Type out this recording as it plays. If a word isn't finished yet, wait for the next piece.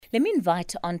Let me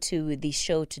invite onto the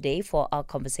show today for our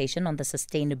conversation on the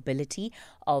sustainability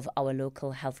of our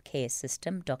local healthcare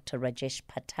system, Dr. Rajesh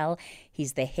Patel.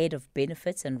 He's the head of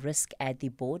benefits and risk at the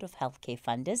Board of Healthcare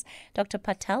Funders. Dr.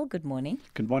 Patel, good morning.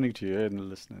 Good morning to you and the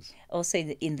listeners. Also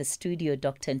in the studio,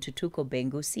 Dr. Nthuthuko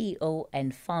Bhengu, CEO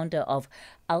and founder of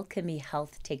Alchemy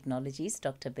Health Technologies.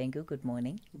 Dr. Bhengu, good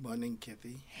morning. Good morning,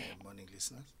 Kathy. Good morning,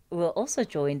 listeners. We're also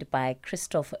joined by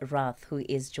Christoff Raath, who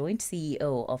is joint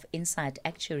CEO of Insight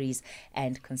Actuaries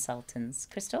and Consultants.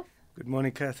 Christoff? Good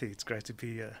morning, Kathy. It's great to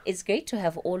be here. It's great to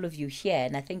have all of you here,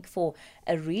 and I think for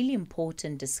a really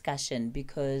important discussion,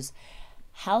 because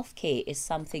healthcare is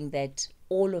something that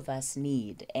all of us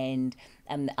need. And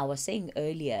I was saying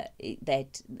earlier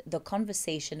that the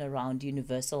conversation around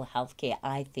universal healthcare,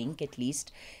 I think at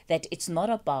least, that it's not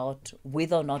about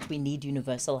whether or not we need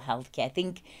universal healthcare. I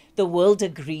think the world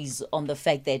agrees on the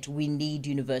fact that we need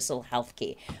universal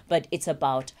healthcare, but it's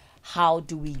about how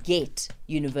do we get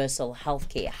universal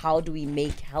healthcare? How do we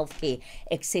make healthcare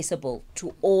accessible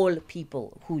to all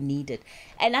people who need it?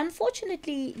 And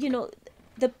unfortunately,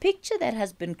 the picture that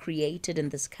has been created in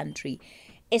this country,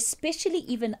 especially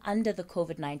even under the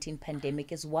COVID-19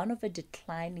 pandemic, is one of a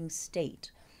declining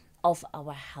state of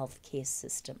our healthcare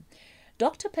system.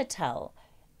 Dr. Patel,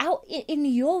 in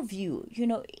your view,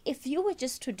 if you were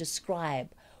just to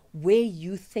describe where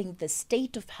you think the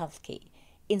state of healthcare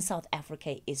in South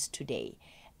Africa is today,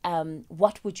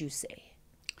 what would you say?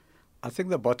 I think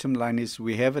the bottom line is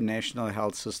we have a national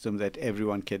health system that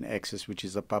everyone can access, which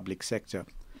is the public sector.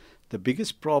 The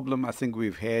biggest problem I think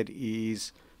we've had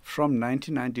is from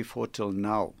 1994 till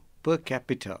now, per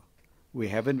capita, we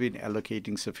haven't been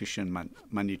allocating sufficient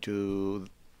money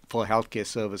for healthcare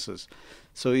services.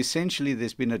 So essentially,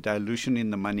 there's been a dilution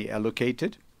in the money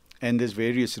allocated, and there's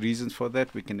various reasons for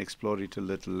that. We can explore it a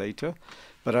little later.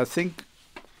 But I think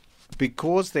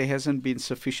because there hasn't been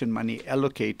sufficient money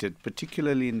allocated,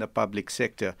 particularly in the public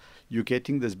sector, you're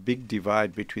getting this big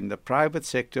divide between the private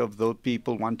sector of those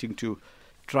people wanting to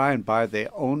try and buy their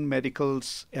own medical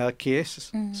care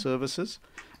services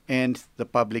and the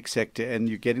public sector. And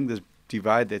you're getting this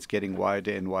divide that's getting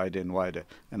wider and wider and wider.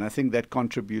 And I think that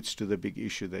contributes to the big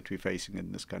issue that we're facing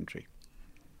in this country.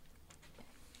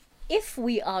 If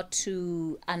we are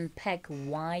to unpack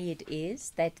why it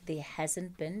is that there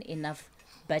hasn't been enough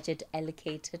budget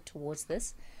allocated towards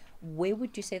this, where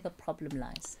would you say the problem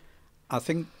lies? I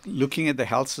think looking at the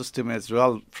health system as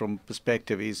well from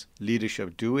perspective is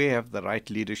leadership. Do we have the right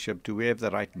leadership? Do we have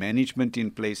the right management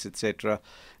in place, etc.?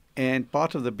 And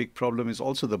part of the big problem is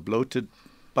also the bloated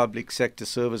public sector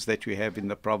service that we have in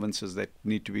the provinces that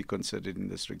need to be considered in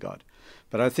this regard.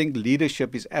 But I think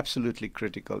leadership is absolutely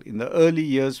critical. In the early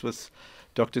years with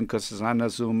Dr. Nkosazana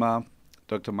Zuma,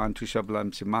 Dr. Mantusha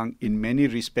Blamsimang, in many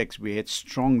respects we had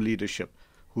strong leadership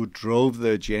who drove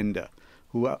the agenda,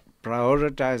 who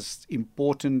prioritized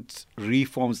important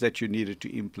reforms that you needed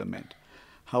to implement.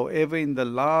 However, in the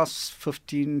last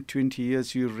 15, 20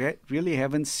 years, you really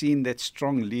haven't seen that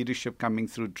strong leadership coming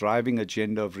through, driving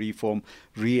agenda of reform,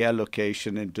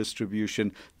 reallocation and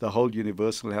distribution, the whole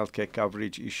universal healthcare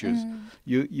coverage issues.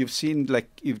 You've seen like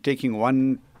you're taking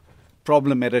one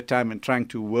problem at a time and trying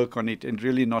to work on it and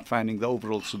really not finding the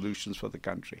overall solutions for the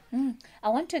country. I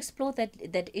want to explore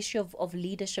that issue of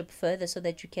leadership further so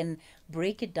that you can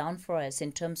break it down for us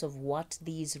in terms of what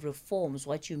these reforms,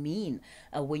 what you mean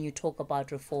when you talk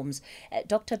about reforms.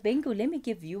 Dr. Bhengu, let me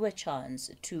give you a chance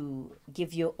to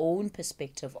give your own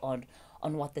perspective on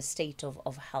what the state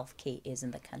of healthcare is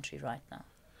in the country right now.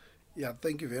 Yeah,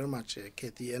 thank you very much,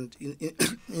 Kathy. And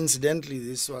incidentally,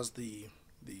 this was the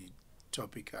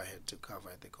topic I had to cover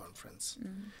at the conference.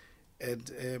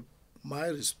 And my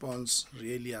response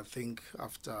really, I think,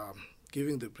 after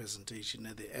giving the presentation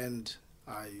at the end,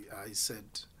 I said,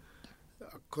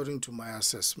 according to my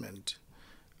assessment,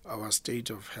 our state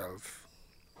of health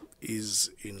is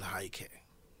in high care.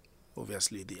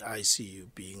 Obviously, the ICU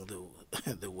being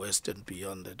the worst, and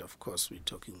beyond that, of course, we're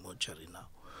talking mortuary now.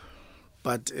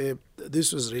 But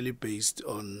this was really based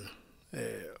on,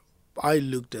 I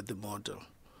looked at the model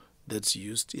that's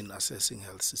used in assessing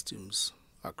health systems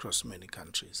across many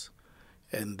countries.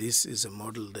 And this is a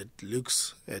model that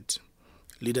looks at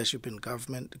leadership and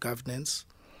governance.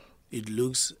 It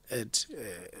looks at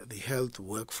the health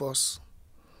workforce.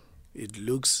 It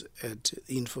looks at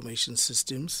information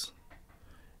systems,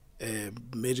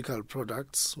 medical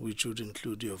products, which would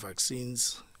include your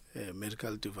vaccines,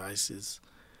 medical devices,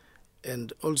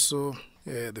 and also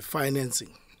the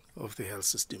financing of the health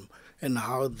system and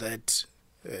how that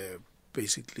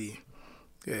basically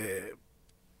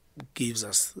gives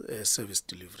us service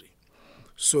delivery.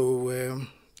 So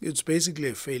it's basically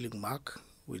a failing mark,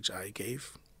 which I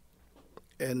gave.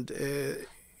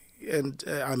 And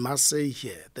I must say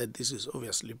here that this is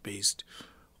obviously based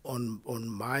on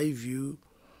my view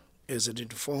as an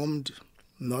informed,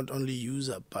 not only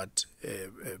user, but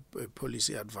a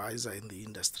policy advisor in the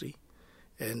industry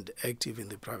and active in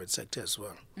the private sector as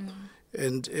well.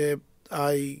 And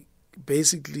I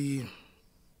basically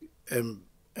am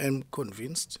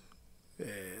convinced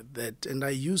that, and I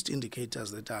used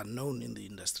indicators that are known in the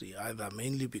industry, either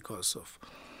mainly because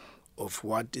of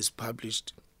what is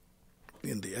published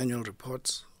in the annual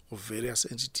reports of various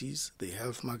entities, the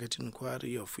Health Market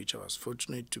Inquiry, of which I was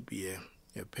fortunate to be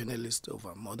a panelist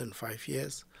over more than 5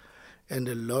 years, and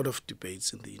a lot of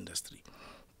debates in the industry.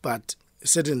 But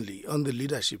certainly on the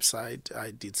leadership side, I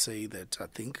did say that I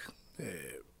think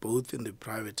both in the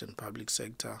private and public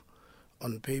sector,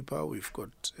 on paper, we've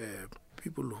got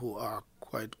people who are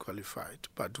quite qualified,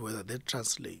 but whether that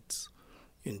translates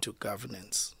into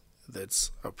governance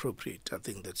that's appropriate, I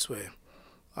think that's where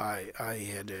I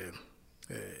had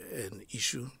an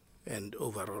issue, and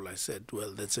overall I said,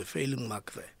 well, that's a failing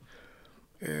mark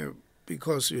there,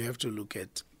 because you have to look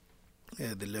at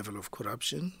the level of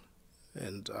corruption,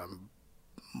 and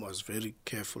was very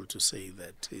careful to say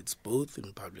that it's both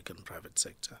in public and private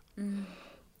sector,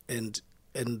 and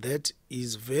that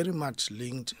is very much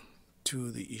linked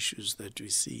to the issues that we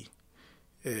see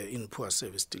in poor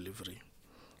service delivery.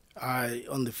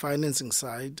 On the financing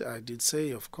side, I did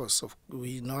say, of course,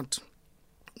 we're not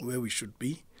where we should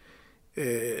be.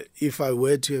 If I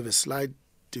were to have a slight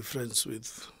difference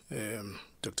with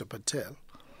Dr. Patel,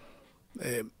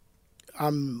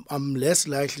 I'm less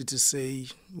likely to say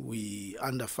we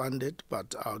underfunded,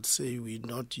 but I would say we're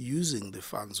not using the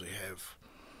funds we have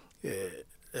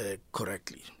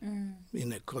correctly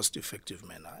in a cost-effective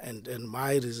manner. And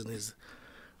my reason is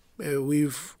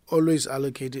we've always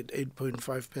allocated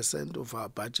 8.5% of our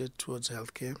budget towards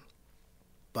healthcare,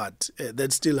 but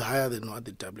that's still higher than what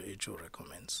the WHO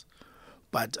recommends.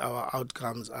 But our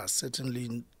outcomes are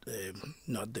certainly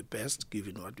not the best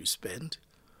given what we spend.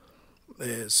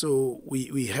 So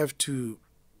we have to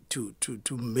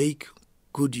make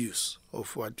good use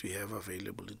of what we have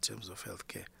available in terms of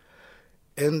healthcare.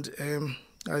 And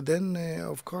then,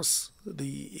 of course,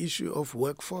 the issue of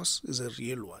workforce is a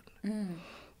real one.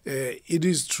 It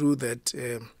is true that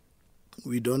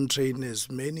we don't train as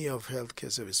many of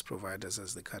healthcare service providers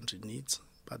as the country needs,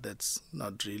 but that's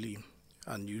not really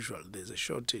unusual. There's a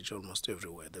shortage almost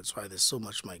everywhere. That's why there's so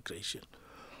much migration.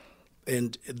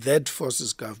 And that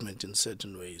forces government in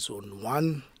certain ways. On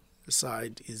one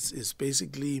side is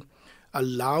basically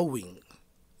allowing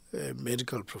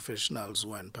medical professionals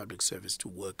who are in public service to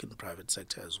work in private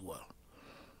sector as well.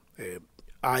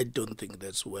 I don't think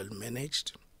that's well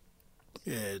managed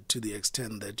to the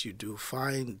extent that you do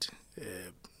find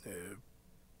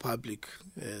public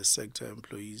sector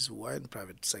employees who are in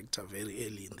private sector very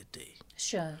early in the day.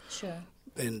 Sure.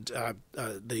 And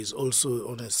there is also,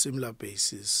 on a similar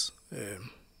basis,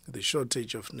 the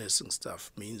shortage of nursing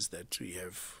staff means that we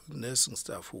have nursing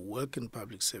staff who work in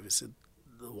public service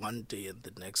one day and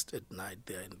the next at night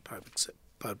they are in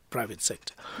private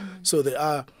sector. So there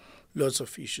are lots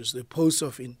of issues. The posts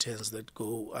of interns that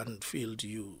go unfilled,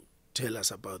 you tell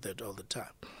us about that all the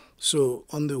time. So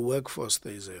on the workforce,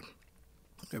 there is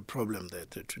a problem there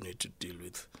that we need to deal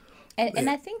with. And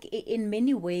I think in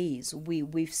many ways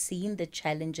we've seen the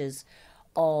challenges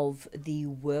of the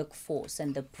workforce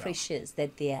and the pressures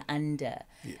that they are under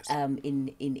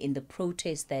in the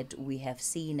protests that we have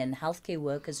seen, and healthcare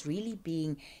workers really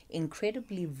being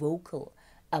incredibly vocal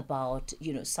about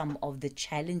some of the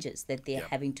challenges that they're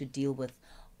having to deal with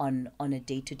on a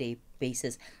day-to-day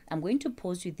basis. I'm going to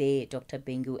pause you there, Dr.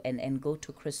 Bhengu, and go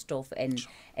to Christoff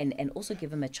and also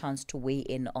give him a chance to weigh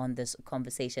in on this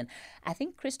conversation. I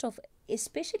think, Christoff,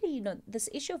 especially this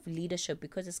issue of leadership,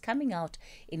 because it's coming out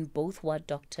in both what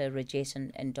Dr. Rajesh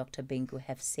and Dr. Bhengu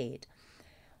have said.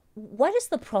 What is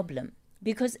the problem?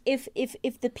 Because if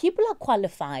the people are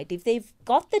qualified, if they've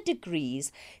got the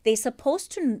degrees, they're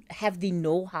supposed to have the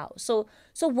know-how. So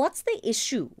what's the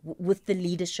issue with the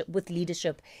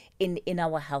leadership in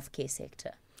our healthcare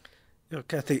sector? Yeah,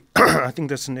 Kathy, I think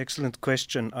that's an excellent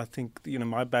question. I think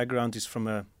my background is from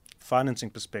a financing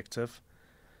perspective.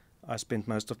 I spent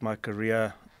most of my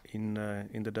career in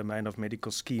the domain of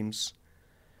medical schemes,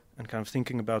 and kind of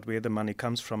thinking about where the money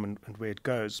comes from and where it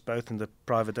goes, both in the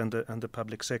private and the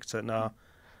public sector. Now,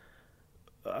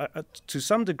 to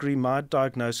some degree, my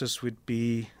diagnosis would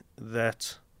be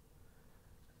that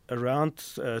around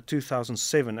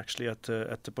 2007, actually, at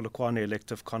the Polokwane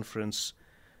elective conference,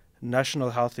 national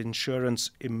health insurance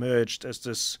emerged as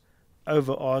this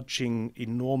overarching,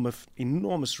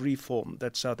 enormous reform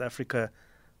that South Africa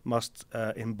must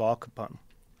embark upon.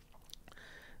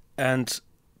 And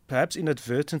perhaps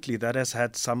inadvertently that has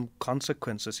had some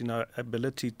consequences in our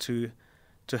ability to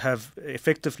have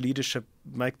effective leadership,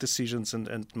 make decisions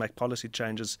and make policy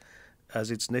changes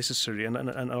as it's necessary. And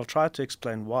I'll try to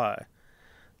explain why.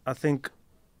 I think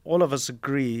all of us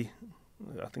agree.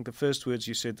 I think the first words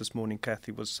you said this morning,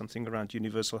 Kathy, was something around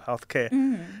universal healthcare,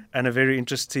 and a very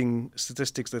interesting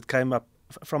statistics that came up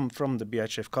from the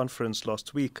BHF conference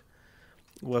last week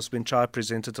was when Chai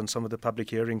presented on some of the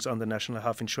public hearings on the National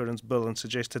Health Insurance Bill and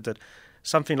suggested that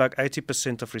something like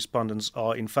 80% of respondents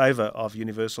are in favour of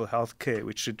universal healthcare,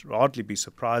 which should hardly be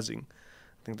surprising.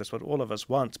 I think that's what all of us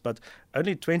want, but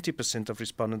only 20% of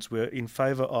respondents were in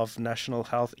favour of national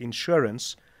health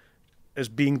insurance as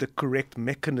being the correct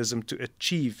mechanism to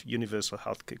achieve universal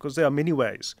healthcare, because there are many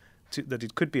ways that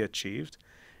it could be achieved.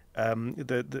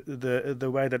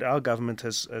 The way that our government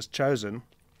has chosen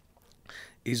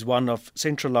is one of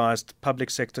centralised public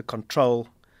sector control.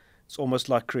 It's almost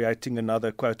like creating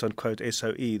another quote-unquote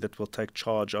SOE that will take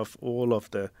charge of all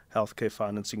of the healthcare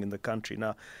financing in the country.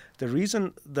 Now, the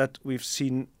reason that we've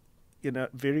seen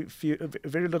very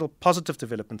little positive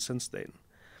development since then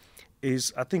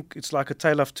is, I think it's like a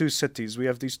tale of two cities. We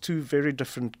have these two very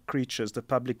different creatures, the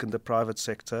public and the private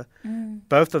sector,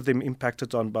 both of them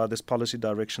impacted on by this policy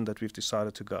direction that we've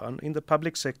decided to go on. In the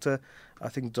public sector, I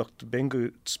think Dr.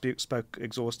 Bhengu spoke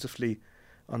exhaustively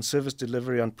on service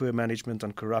delivery, on poor management,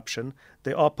 on corruption.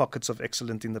 There are pockets of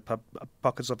excellence in the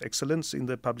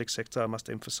public sector, I must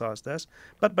emphasize that.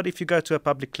 But if you go to a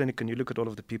public clinic and you look at all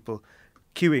of the people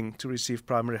queuing to receive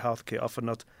primary health care, often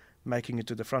not making it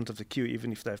to the front of the queue,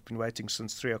 even if they've been waiting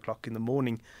since 3 o'clock in the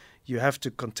morning, you have to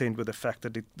contend with the fact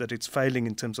that it's failing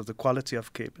in terms of the quality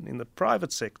of care. And in the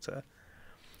private sector,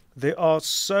 there are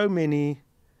so many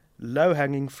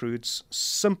low-hanging fruits,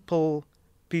 simple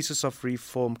pieces of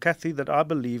reform, Kathy, that I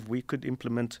believe we could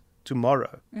implement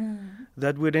tomorrow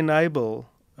that would enable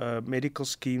medical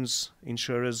schemes,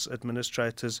 insurers,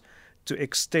 administrators to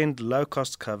extend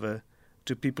low-cost cover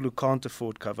to people who can't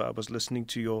afford cover. I was listening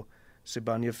to your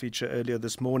Sibanya feature earlier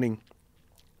this morning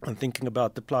and thinking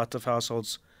about the plight of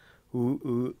households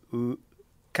who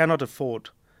cannot afford.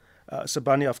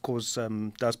 Sibanya, of course,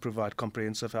 does provide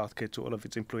comprehensive healthcare to all of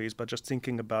its employees, but just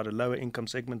thinking about a lower income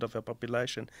segment of our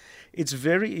population, it's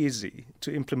very easy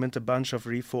to implement a bunch of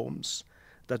reforms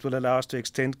that will allow us to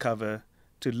extend cover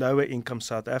to lower income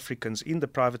South Africans in the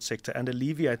private sector and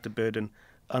alleviate the burden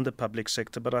on the public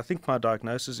sector. But I think my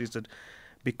diagnosis is that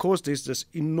because there's this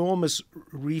enormous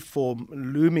reform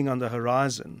looming on the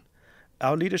horizon,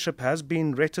 our leadership has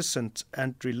been reticent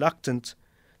and reluctant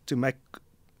to make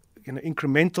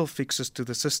incremental fixes to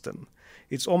the system.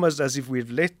 It's almost as if we've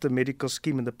let the medical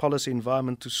scheme and the policy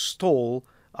environment to stall,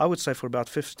 I would say, for about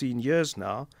 15 years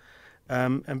now.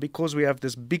 And because we have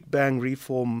this big bang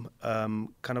reform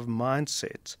kind of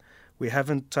mindset, we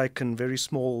haven't taken very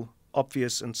small,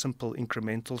 obvious and simple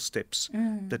incremental steps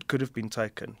that could have been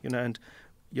taken. And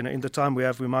in the time we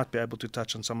have, we might be able to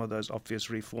touch on some of those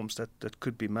obvious reforms that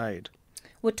could be made.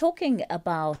 We're talking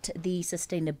about the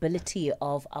sustainability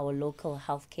of our local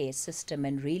healthcare system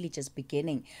and really just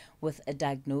beginning with a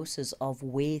diagnosis of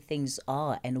where things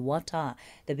are and what are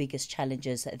the biggest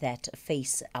challenges that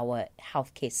face our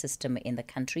healthcare system in the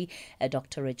country.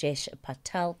 Dr. Rajesh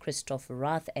Patel, Christoff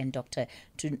Raath and Dr.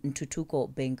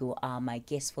 Nthuthuko Bhengu are my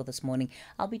guests for this morning.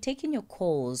 I'll be taking your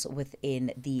calls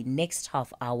within the next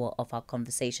half hour of our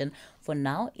conversation. For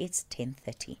now, it's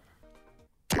 10:30.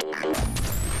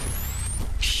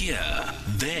 Here,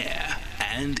 there,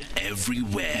 and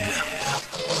everywhere.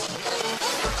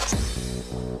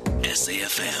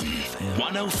 SAFM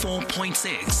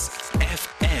 104.6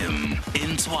 FM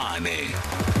in Tshwane.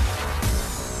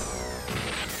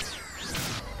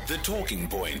 The Talking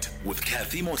Point with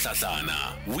Kathy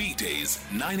Motlatlana. Weekdays,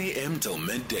 9 a.m. till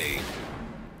midday.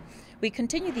 We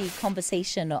continue the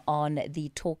conversation on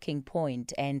the Talking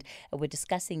Point, and we're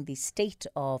discussing the state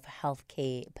of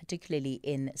healthcare, particularly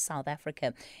in South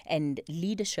Africa, and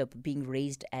leadership being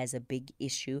raised as a big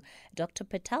issue. Dr.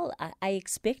 Patel, I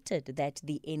expected that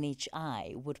the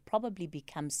NHI would probably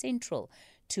become central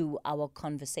to our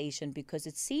conversation because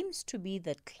it seems to be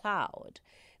the cloud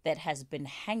that has been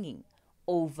hanging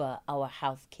over our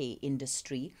healthcare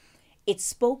industry. It's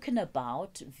spoken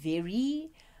about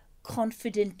very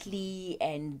confidently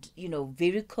and,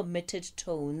 very committed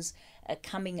tones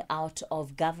coming out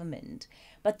of government.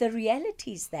 But the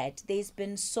reality is that there's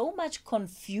been so much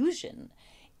confusion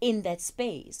in that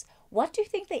space. What do you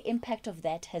think the impact of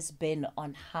that has been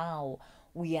on how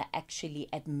we are actually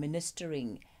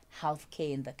administering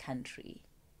healthcare in the country?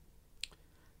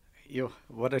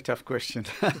 What a tough question.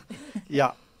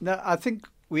 Yeah. No, I think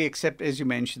we accept, as you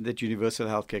mentioned, that universal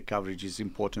healthcare coverage is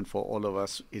important for all of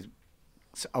us.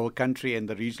 Our country and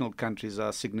the regional countries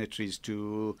are signatories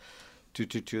to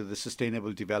the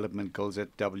Sustainable Development Goals that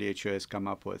WHO has come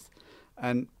up with.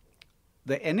 And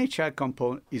the NHI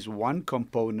component is one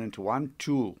component, one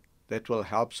tool that will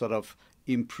help sort of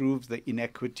improve the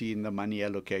inequity in the money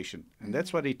allocation. And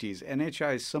that's what it is.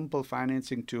 NHI is a simple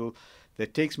financing tool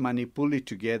that takes money, pull it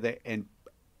together, and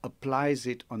applies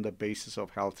it on the basis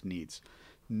of health needs.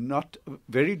 Not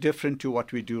very different to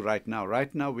what we do right now.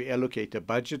 Right now, we allocate a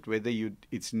budget, whether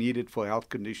it's needed for health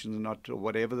conditions or not, or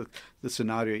whatever the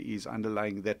scenario is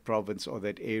underlying that province or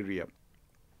that area.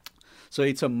 So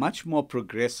it's a much more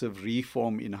progressive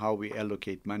reform in how we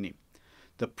allocate money.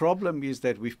 The problem is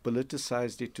that we've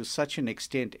politicized it to such an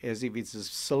extent as if it's a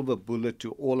silver bullet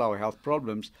to all our health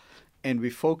problems, and we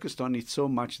focused on it so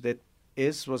much that,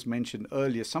 as was mentioned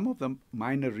earlier, some of the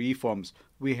minor reforms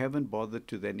we haven't bothered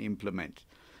to then implement.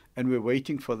 And we're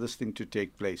waiting for this thing to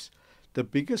take place. The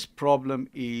biggest problem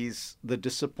is the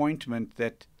disappointment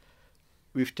that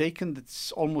we've taken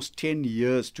this almost 10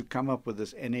 years to come up with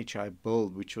this NHI bill,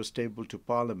 which was tabled to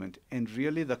Parliament, and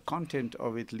really the content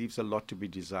of it leaves a lot to be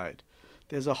desired.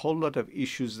 There's a whole lot of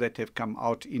issues that have come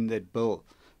out in that bill,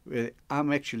 where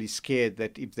I'm actually scared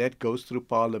that if that goes through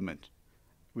Parliament,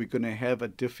 we're going to have a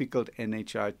difficult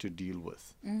NHI to deal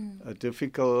with,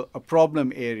 a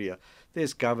problem area.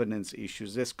 There's governance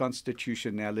issues, there's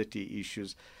constitutionality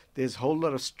issues, there's a whole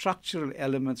lot of structural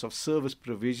elements of service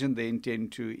provision they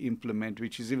intend to implement,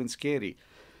 which is even scary.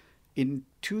 In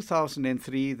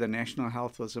 2003, the National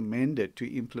Health was amended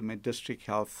to implement district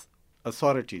health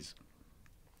authorities.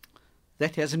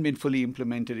 That hasn't been fully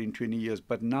implemented in 20 years,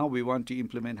 but now we want to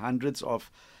implement hundreds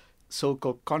of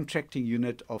so-called contracting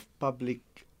unit of public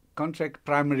contract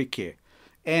primary care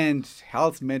and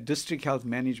district health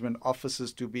management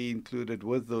offices to be included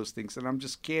with those things. And I'm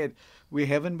just scared we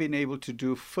haven't been able to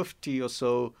do 50 or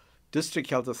so district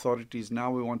health authorities.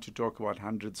 Now we want to talk about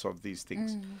hundreds of these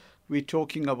things. We're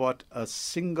talking about a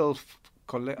single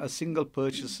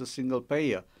purchase, a single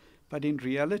payer. But in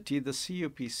reality, the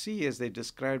CUPC, as they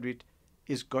described it,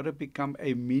 is got to become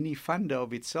a mini funder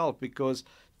of itself, because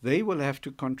they will have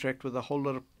to contract with a whole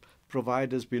lot of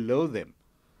providers below them.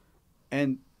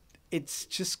 And it's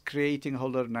just creating a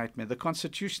whole lot of nightmare. The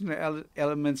constitutional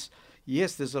elements,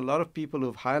 yes, there's a lot of people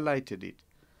who've highlighted it.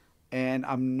 And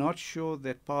I'm not sure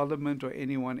that Parliament or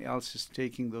anyone else is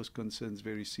taking those concerns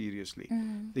very seriously.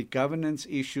 The governance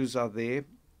issues are there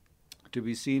to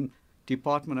be seen.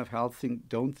 Department of Health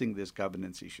don't think there's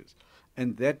governance issues.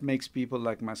 And that makes people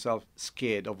like myself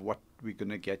scared of what we're going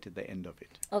to get at the end of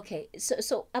it. Okay,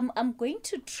 so I'm going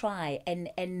to try and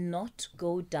not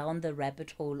go down the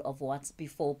rabbit hole of what's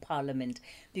before Parliament,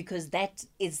 because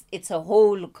it's a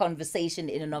whole conversation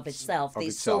in and of itself.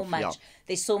 There's so much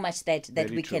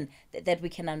that we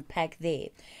can unpack there.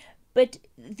 But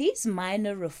these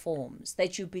minor reforms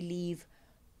that you believe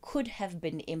could have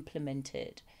been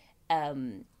implemented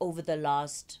over the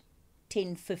last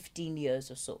 10, 15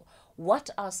 years or so, what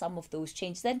are some of those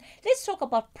changes? Then let's talk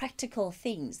about practical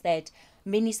things that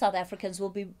many South Africans will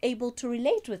be able to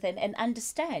relate with and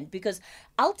understand, because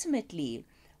ultimately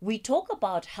we talk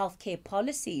about healthcare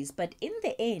policies, but in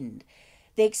the end,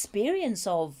 the experience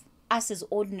of us as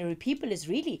ordinary people is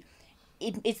really,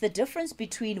 it's the difference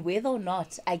between whether or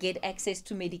not I get access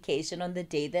to medication on the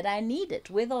day that I need it,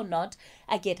 whether or not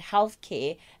I get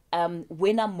healthcare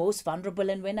when I'm most vulnerable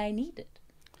and when I need it.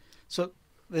 So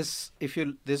there's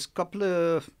a couple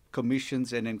of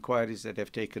commissions and inquiries that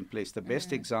have taken place. The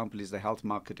best example is the Health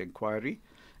Market Inquiry,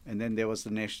 and then there was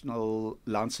the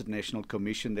Lancet National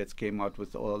Commission that came out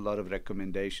with a lot of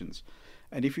recommendations.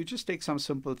 And if you just take some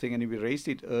simple thing, and we raised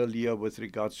it earlier with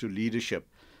regards to leadership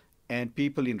and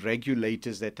people in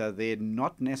regulators that are there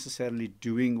not necessarily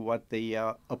doing what they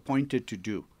are appointed to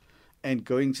do, and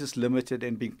going just limited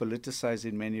and being politicized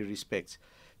in many respects.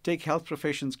 Take Health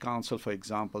Professions Council, for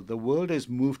example. The world has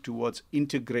moved towards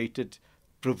integrated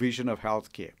provision of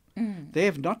healthcare. They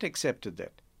have not accepted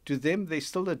that. To them, they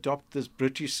still adopt this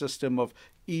British system of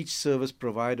each service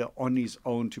provider on his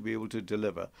own to be able to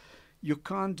deliver. You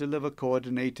can't deliver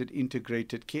coordinated,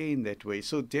 integrated care in that way.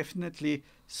 So definitely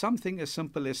something as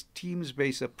simple as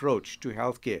teams-based approach to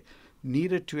healthcare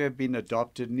needed to have been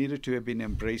adopted, needed to have been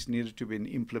embraced, needed to have been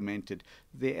implemented.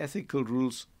 The ethical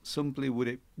rules simply would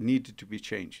have needed to be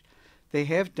changed. They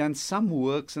have done some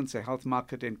work since the Health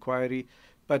Market Inquiry,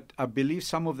 but I believe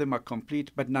some of them are complete,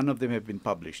 but none of them have been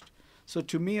published. So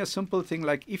to me, a simple thing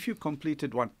like, if you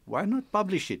completed one, why not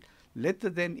publish it? Let the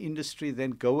then industry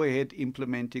then go ahead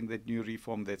implementing that new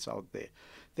reform that's out there.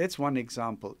 That's one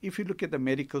example. If you look at the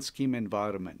medical scheme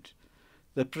environment,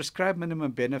 The prescribed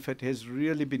minimum benefit has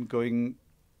really been going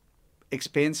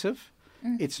expensive.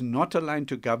 It's not aligned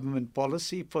to government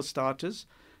policy for starters,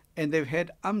 and they've had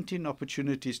umpteen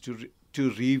opportunities to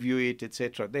review it,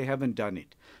 etc. They haven't done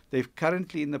it. They're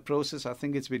currently in the process. I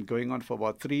think it's been going on for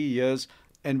about 3 years,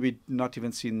 and we've not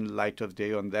even seen the light of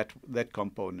day on that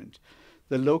component.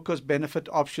 The low-cost benefit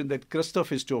option that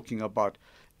Christoff is talking about,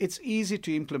 it's easy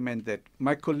to implement that.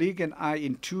 My colleague and I,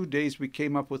 in 2 days, we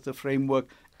came up with a framework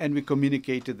and we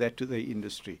communicated that to the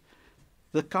industry.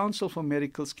 The Council for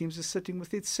Medical Schemes is sitting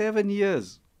with it 7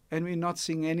 years, and we're not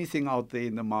seeing anything out there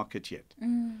in the market yet.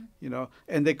 And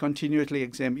they continually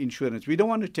examine insurance. We don't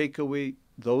want to take away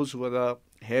those who are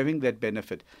having that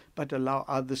benefit, but allow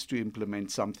others to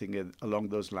implement something along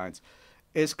those lines.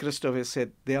 As Christoff has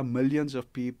said, there are millions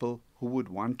of people who would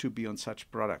want to be on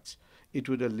such products. It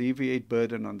would alleviate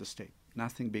burden on the state.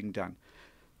 Nothing being done.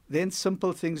 Then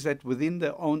simple things that within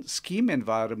their own scheme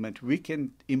environment, we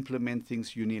can implement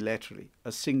things unilaterally,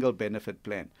 a single benefit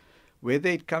plan. Whether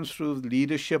it comes through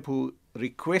leadership who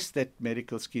request that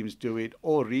medical schemes do it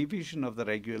or revision of the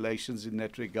regulations in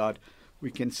that regard, we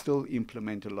can still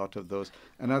implement a lot of those.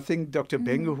 And I think Dr.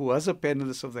 Bhengu, who was a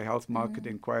panelist of the Health Market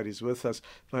Inquiry, is with us.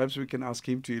 Perhaps we can ask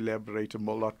him to elaborate a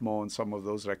lot more on some of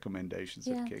those recommendations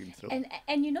that came through. And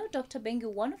Dr.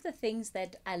 Bhengu, one of the things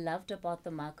that I loved about the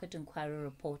Market Inquiry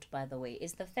report, by the way,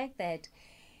 is the fact that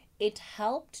it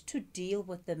helped to deal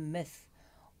with the myth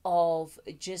of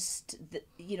just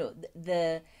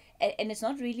and it's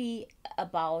not really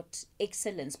about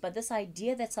excellence, but this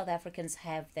idea that South Africans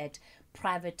have that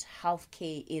private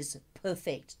healthcare is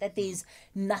perfect, that there's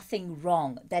nothing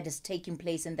wrong that is taking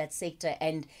place in that sector,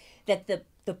 and that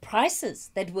the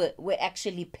prices that we're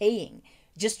actually paying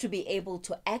just to be able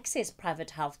to access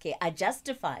private healthcare are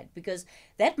justified, because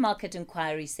that Market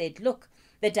Inquiry said, look,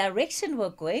 the direction we're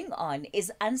going on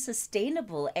is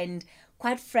unsustainable and,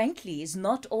 quite frankly, is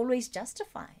not always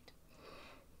justified.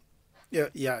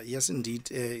 Yes, indeed.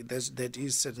 That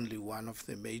is certainly one of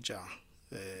the major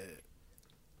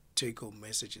take-home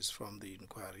messages from the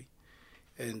inquiry.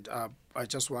 And I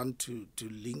just want to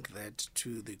link that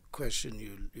to the question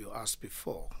you asked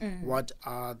before. What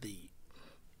are the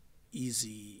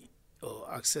easy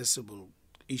or accessible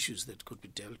issues that could be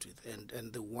dealt with?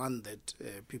 And the one that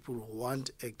people who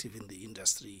aren't active in the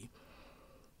industry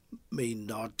may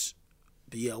not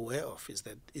be aware of is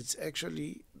that it's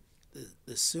actually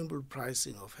the simple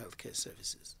pricing of healthcare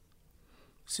services.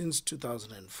 Since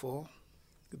 2004,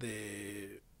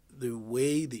 the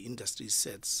way the industry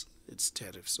sets its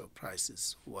tariffs or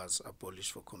prices was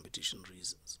abolished for competition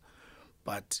reasons.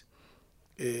 But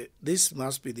this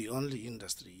must be the only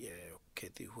industry,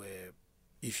 Kathy, where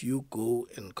if you go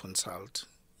and consult,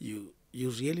 you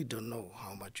really don't know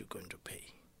how much you're going to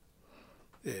pay.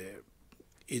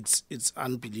 It's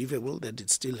unbelievable that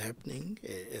it's still happening.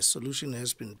 A solution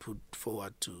has been put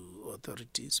forward to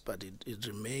authorities, but it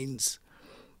remains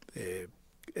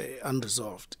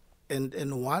unresolved.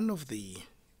 And one of the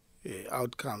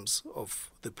outcomes of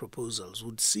the proposals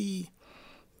would see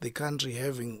the country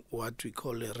having what we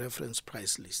call a reference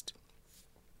price list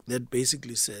that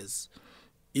basically says,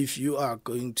 if you are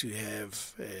going to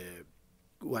have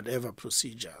whatever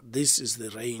procedure, this is the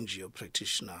range your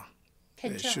practitioner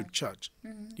should charge,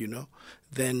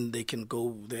 then they can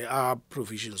go. There are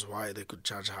provisions why they could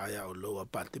charge higher or lower,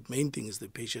 but the main thing is the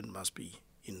patient must be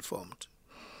informed,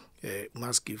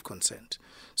 must give consent.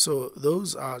 So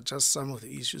those are just some of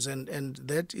the issues, and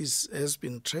that has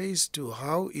been traced to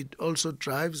how it also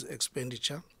drives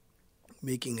expenditure,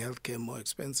 making healthcare more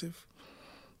expensive.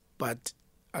 But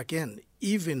again,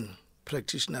 even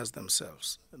practitioners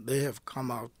themselves, they have come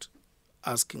out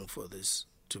asking for this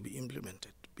to be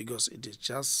implemented, because it is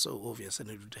just so obvious and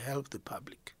it would help the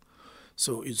public.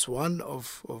 So it's one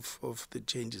of the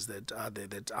changes that are there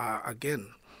that are,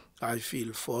 again, I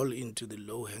feel fall into the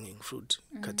low-hanging fruit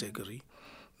category.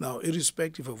 Now,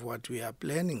 irrespective of what we are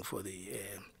planning for the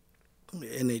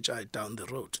NHI down the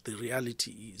road, the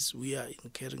reality is we are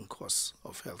incurring costs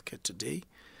of healthcare today,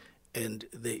 and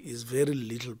there is very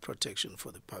little protection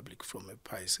for the public from a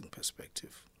pricing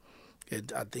perspective.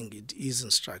 And I think it is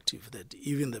instructive that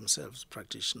even themselves,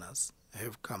 practitioners,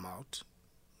 have come out,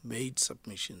 made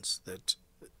submissions that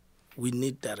we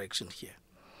need direction here.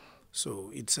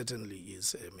 So it certainly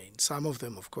is main. Some of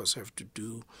them, of course, have to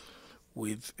do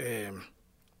with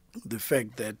the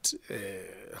fact that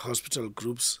hospital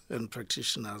groups and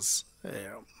practitioners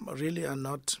really are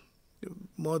not,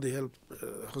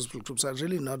 hospital groups are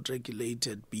really not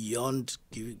regulated beyond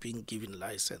being given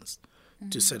license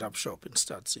to set up shop and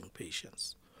start seeing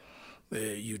patients.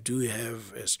 You do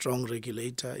have a strong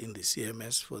regulator in the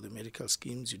CMS for the medical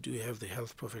schemes. You do have the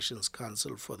Health Professions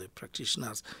Council for the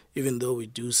practitioners, even though we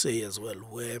do say as well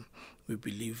where we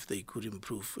believe they could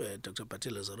improve. Dr.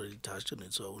 Patel has already touched on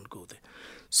it, so I won't go there.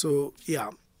 So, yeah,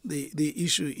 the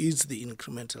issue is the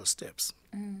incremental steps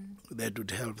that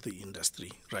would help the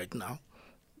industry right now.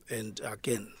 And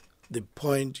again, the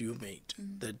point you made,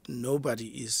 that nobody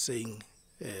is saying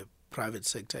private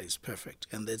sector is perfect,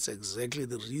 and that's exactly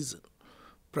the reason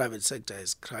private sector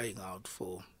is crying out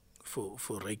for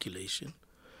regulation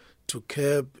to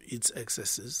curb its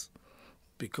excesses,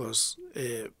 because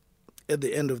at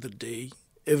the end of the day,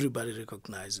 everybody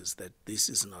recognizes that this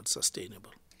is not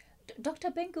sustainable. Dr.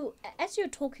 Bhengu, as you're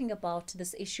talking about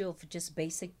this issue of just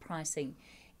basic pricing,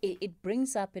 it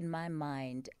brings up in my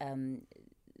mind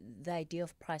the idea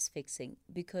of price fixing,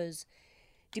 because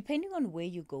depending on where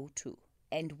you go to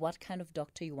and what kind of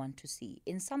doctor you want to see,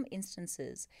 in some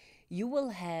instances, you will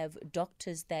have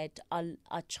doctors that are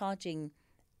charging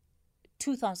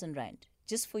 2,000 Rand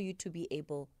just for you to be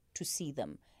able to see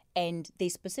them. And they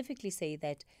specifically say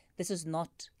that this is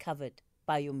not covered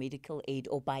by your medical aid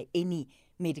or by any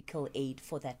medical aid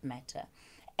for that matter.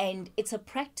 And it's a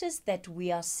practice that we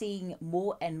are seeing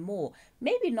more and more.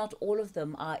 Maybe not all of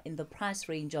them are in the price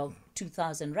range of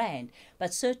 2,000 Rand,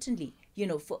 but certainly,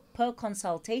 for per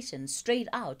consultation, straight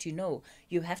out,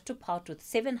 you have to part with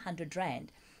 700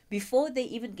 Rand before they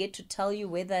even get to tell you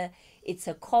whether it's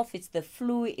a cough, it's the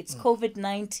flu, it's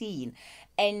COVID-19.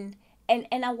 And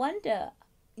I wonder,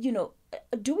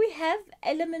 do we have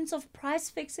elements of price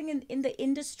fixing in the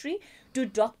industry? Do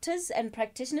doctors and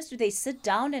practitioners, do they sit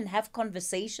down and have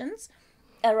conversations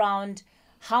around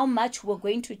how much we're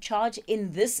going to charge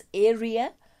in this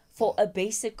area for a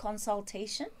basic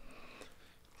consultation?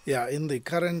 Yeah, in the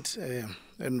current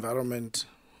environment,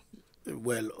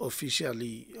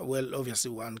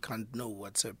 obviously one can't know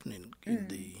what's happening in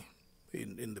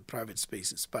the private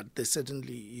spaces, but there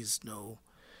certainly is no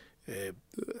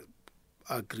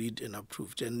agreed and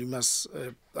approved. And you must,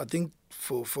 I think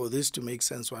for this to make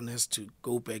sense, one has to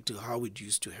go back to how it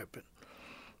used to happen.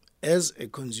 As a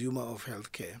consumer of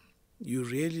healthcare, you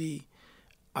really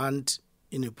aren't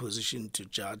in a position to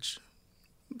judge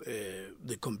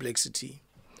the complexity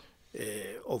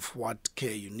of what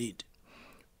care you need.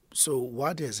 So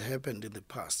what has happened in the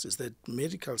past is that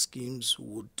medical schemes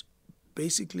would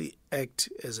basically act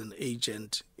as an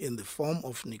agent in the form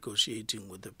of negotiating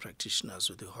with the practitioners,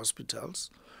 with the hospitals,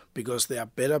 because they are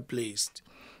better placed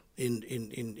in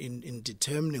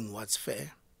determining what's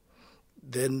fair.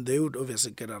 Then they would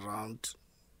obviously get around,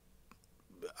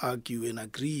 argue and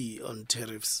agree on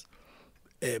tariffs,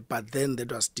 but then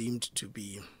that was deemed to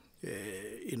be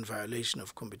in violation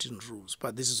of competent rules.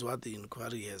 But this is what the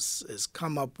inquiry has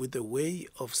come up with, a way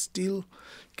of still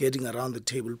getting around the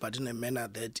table, but in a manner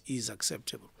that is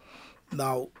acceptable.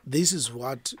 Now, this is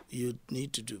what you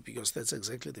need to do, because that's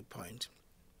exactly the point.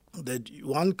 That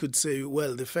one could say,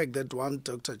 well, the fact that one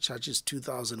doctor charges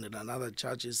 2,000 and another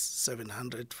charges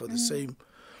 700 for the same,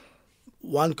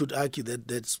 one could argue that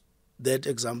that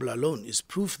example alone is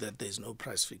proof that there's no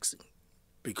price fixing,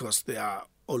 because they are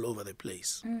all over the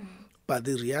place. But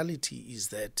the reality is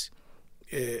that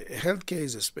healthcare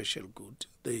is a special good.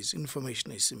 There is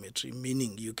information asymmetry,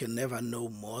 meaning you can never know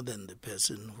more than the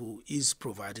person who is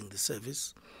providing the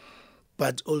service,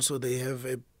 but also they have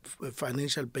a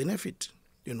financial benefit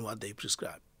in what they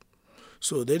prescribe.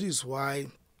 So that is why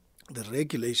the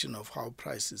regulation of how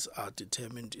prices are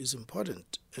determined is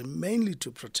important, and mainly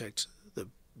to protect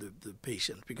the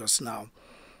patient, because now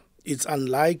it's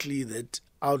unlikely that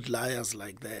outliers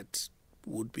like that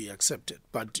would be accepted,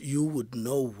 but you would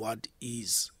know what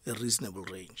is a reasonable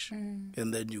range,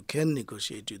 and then you can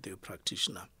negotiate with your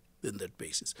practitioner in that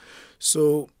basis.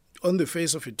 So on the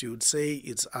face of it, you would say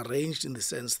it's arranged in the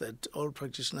sense that all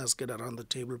practitioners get around the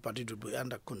table, but it would be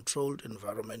under controlled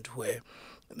environment where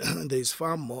there is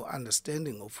far more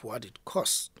understanding of what it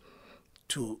costs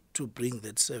to bring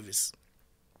that service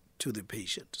to the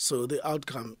patient. So the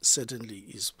outcome certainly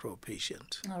is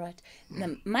pro-patient. All right.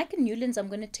 Now, Mike and Newlands, I'm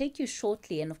going to take you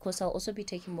shortly, and of course I'll also be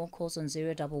taking more calls on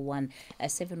 011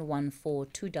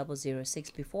 714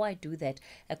 2006. Before I do that,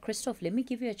 Christoff, let me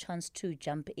give you a chance to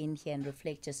jump in here and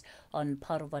reflect just on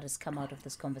part of what has come out of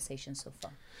this conversation so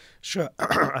far. Sure.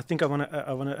 I think I want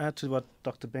to add to what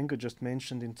Dr. Bhengu just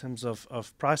mentioned in terms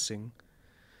of pricing.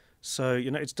 So,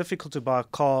 it's difficult to buy a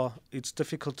car, it's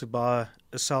difficult to buy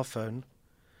a cell phone,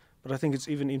 but I think it's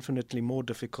even infinitely more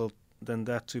difficult than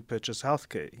that to purchase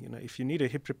healthcare. If you need a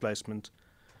hip replacement,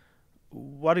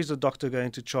 what is the doctor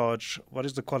going to charge? What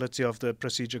is the quality of the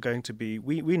procedure going to be?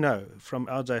 We know from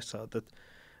our data that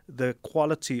the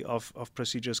quality of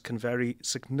procedures can vary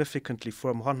significantly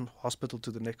from one hospital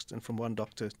to the next and from one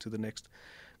doctor to the next.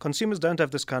 Consumers don't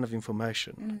have this kind of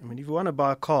information. I mean, if you want to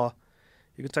buy a car,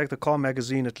 you can take the car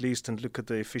magazine at least and look at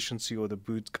the efficiency or the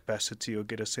boot capacity or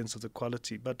get a sense of the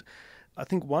quality. But I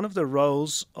think one of the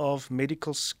roles of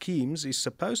medical schemes is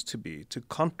supposed to be to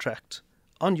contract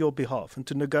on your behalf and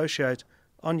to negotiate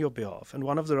on your behalf. And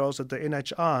one of the roles that the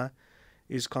NHI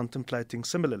is contemplating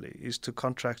similarly is to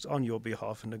contract on your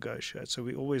behalf and negotiate. So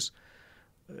we always,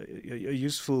 a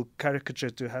useful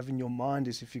caricature to have in your mind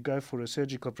is if you go for a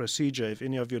surgical procedure, if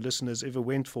any of your listeners ever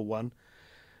went for one,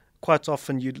 quite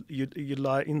often you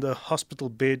lie in the hospital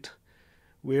bed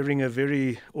wearing a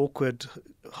very awkward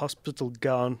hospital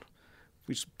gown,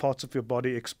 which parts of your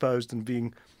body exposed and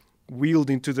being wheeled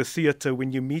into the theatre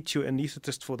when you meet your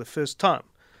anaesthetist for the first time.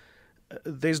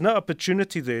 There's no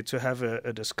opportunity there to have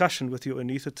a discussion with your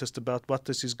anaesthetist about what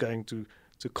this is going to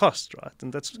cost, right?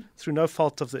 And that's through no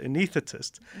fault of the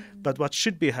anaesthetist. But what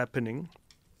should be happening,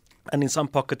 and in some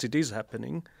pockets it is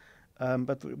happening,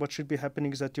 but what should be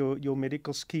happening is that your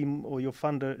medical scheme or your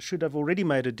funder should have already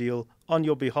made a deal on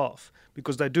your behalf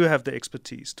because they do have the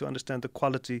expertise to understand the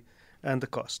quality and the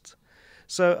cost.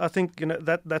 So I think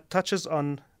that touches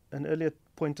on an earlier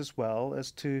point as well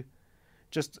as to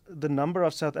just the number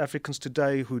of South Africans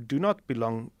today who do not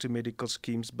belong to medical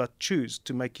schemes but choose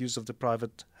to make use of the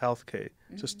private healthcare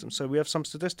system. So we have some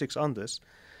statistics on this.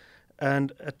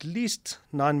 And at least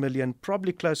 9 million,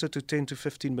 probably closer to 10 to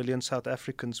 15 million South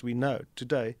Africans we know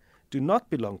today do not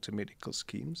belong to medical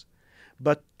schemes,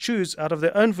 but choose out of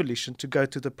their own volition to go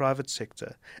to the private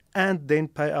sector and then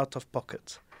pay out of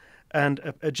pocket. And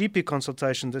a GP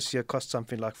consultation this year costs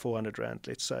something like 400 Rand,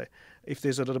 let's say, if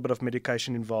there's a little bit of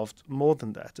medication involved, more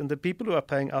than that. And the people who are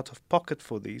paying out of pocket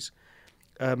for these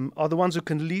are the ones who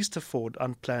can least afford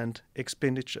unplanned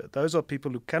expenditure. Those are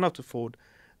people who cannot afford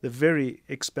the very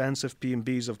expansive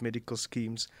P&Bs of medical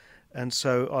schemes and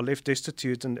so are left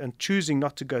destitute and choosing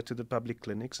not to go to the public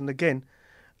clinics. And again,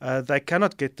 they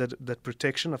cannot get that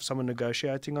protection of someone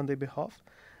negotiating on their behalf.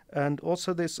 And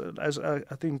also there's, as I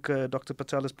think Dr.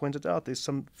 Patel has pointed out, there's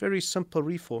some very simple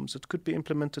reforms that could be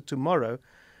implemented tomorrow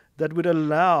that would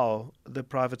allow the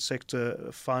private sector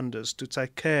funders to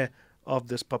take care of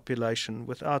this population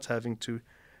without having to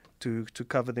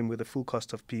cover them with the full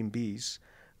cost of P&Bs.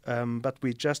 But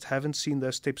we just haven't seen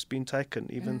those steps being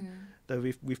taken, even though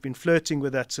we've been flirting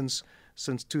with that since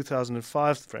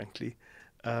 2005, frankly.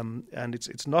 And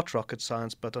it's not rocket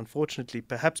science, but unfortunately,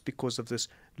 perhaps because of this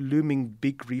looming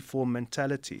big reform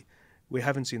mentality, we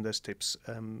haven't seen those steps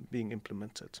being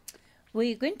implemented.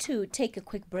 We're going to take a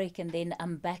quick break and then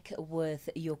I'm back with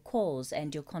your calls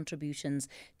and your contributions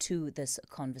to this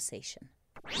conversation.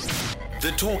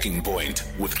 The Talking Point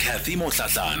with Kathy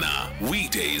Mohlahlana.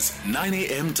 Weekdays, 9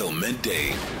 a.m. till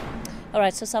midday. All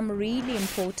right, so some really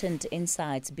important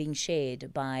insights being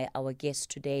shared by our guest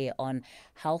today on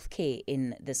healthcare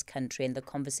in this country. And the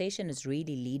conversation is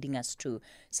really leading us to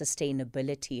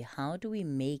sustainability. How do we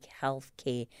make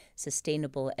healthcare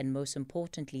sustainable and, most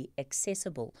importantly,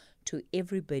 accessible to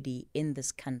everybody in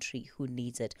this country who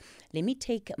needs it? Let me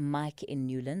take Mike in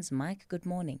Newlands. Mike, good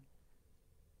morning.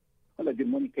 Hello, good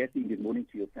morning, Kathy. Good morning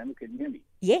to your panel. Can you hear me?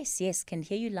 Yes, can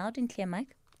hear you loud and clear,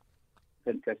 Mike.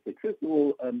 Fantastic. First of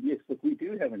all, yes, look, we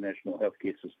do have a national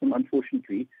healthcare system.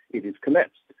 Unfortunately, it has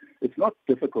collapsed. It's not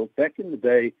difficult. Back in the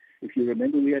day, if you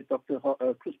remember, we had Dr.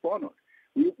 Chris Barnard.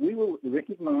 We were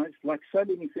recognized, like so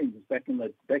many things back in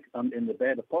the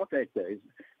bad apartheid days,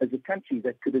 as a country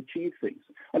that could achieve things.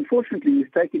 Unfortunately,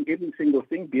 we've taken every single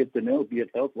thing, be it Denel, be it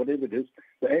health, whatever it is,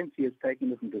 the ANC has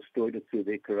taken it and destroyed it through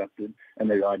their corruption and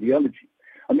their ideology.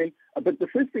 I mean, but the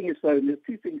first thing is, so there's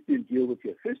two things to deal with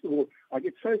here. First of all, I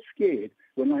get so scared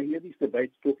when I hear these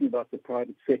debates talking about the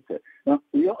private sector. Now,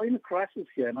 we are in a crisis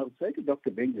here, and I would say to Dr.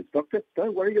 Bhengu, Doctor,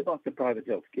 don't worry about the private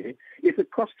health care. If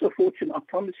it costs a fortune, I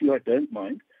promise you I don't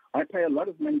mind. I pay a lot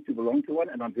of money to belong to one,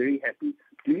 and I'm very happy.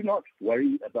 Do not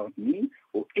worry about me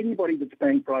or anybody that's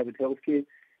paying private health care.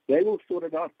 They will sort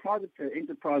it out. Private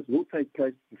enterprise will take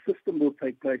place. The system will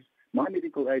take place. My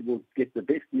medical aid will get the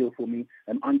best deal for me,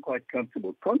 and I'm quite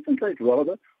comfortable. Concentrate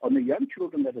rather on the young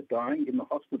children that are dying in the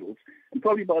hospitals, and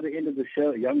probably by the end of the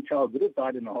show, a young child would have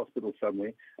died in a hospital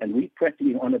somewhere, and we're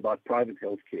prattling on about private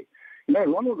health care. You know,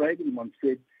 Ronald Reagan once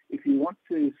said, if you want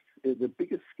to, the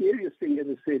biggest, scariest thing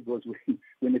ever said was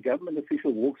when a government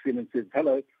official walks in and says,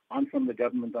 hello, I'm from the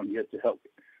government, I'm here to help.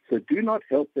 So do not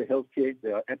help the healthcare,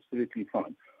 they are absolutely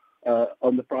fine.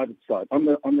 On the private side. On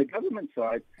the government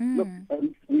side, look,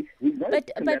 we know.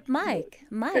 But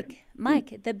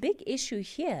Mike, the big issue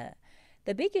here,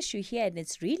 the big issue here, and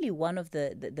it's really one of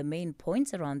the main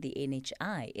points around the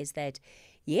NHI, is that,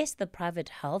 yes, the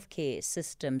private healthcare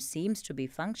system seems to be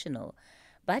functional,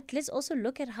 but let's also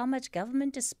look at how much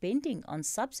government is spending on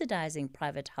subsidizing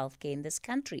private healthcare in this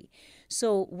country.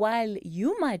 So while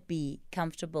you might be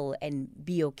comfortable and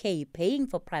be okay paying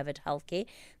for private healthcare,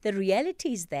 the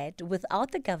reality is that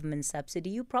without the government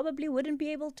subsidy, you probably wouldn't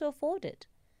be able to afford it.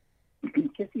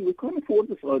 Kathy, we can't afford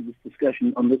this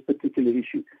discussion on this particular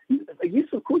issue. Yes,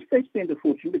 of course they spend a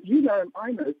fortune, but you know and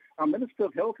I know our Minister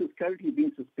of Health has currently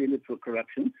been suspended for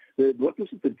corruption. The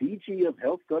DG of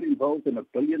Health got involved in R1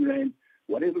 billion,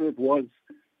 whatever it was,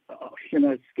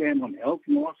 scam on health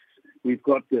masks. We've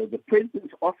got the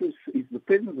President's office, is the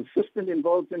President's assistant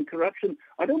involved in corruption.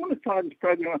 I don't want to tie this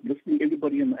program up listening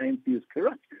everybody in the ANC is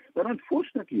corrupt, but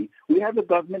unfortunately we have a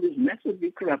government that is massively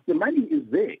corrupt. The money is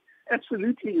there.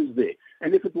 Absolutely is there.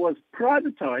 And if it was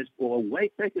privatized or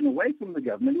taken away from the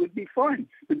government, it would be fine.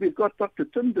 But we've got Dr.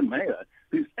 Tim de Meyer,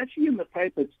 who's actually in the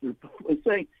papers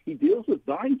saying he deals with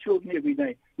dying children every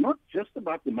day, not just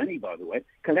about the money, by the way,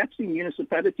 collapsing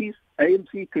municipalities,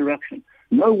 ANC corruption,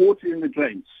 no water in the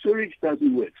drains, sewage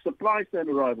doesn't work, supplies don't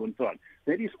arrive on time.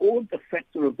 That is all the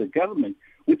factor of the government,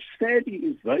 which sadly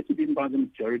is voted in by the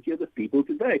majority of the people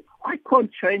today. I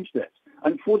can't change that.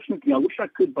 Unfortunately, I wish I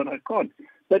could, but I can't.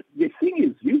 But the thing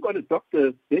is, you've got a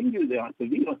Dr. Bhengu there, I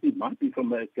believe might be from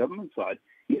the government side.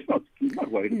 He's not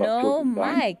worried about children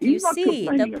dying. Mike, you see,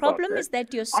 the problem is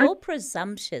that you're so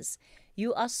presumptuous.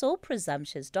 You are so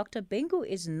presumptuous. Dr. Bhengu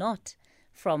is not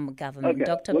from government. Okay.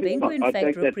 Dr. Bhengu, in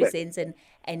fact, represents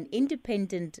an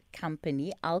independent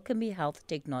company, Alchemy Health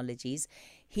Technologies.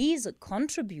 He's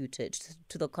contributed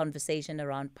to the conversation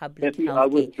around public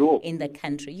health care in the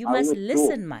country. You must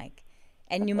listen, Mike,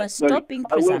 and you must stop being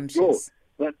presumptuous.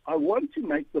 But I want to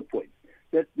make the point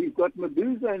that we've got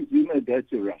Mabuza and Zuma go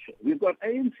to Russia. We've got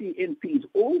ANC MPs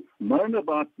all moan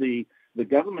about the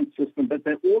government system, but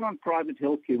they're all on private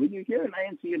health care. When you hear an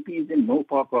ANC MP is in Mill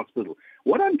Park Hospital,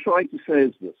 what I'm trying to say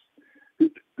is this.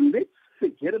 Let's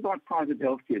forget about private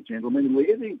health care, gentlemen.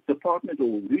 Wherever department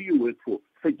or who you work for,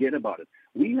 forget about it.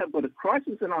 We have got a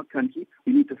crisis in our country.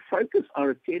 We need to focus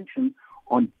our attention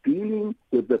on dealing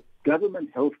with the government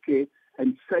health care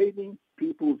and saving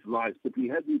people's lives. But we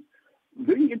had these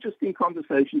very interesting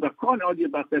conversations. I can't argue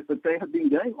about that, but they have been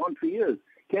going on for years.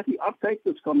 Kathy, I'll take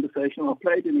this conversation. I'll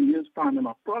play it in a year's time, and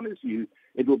I promise you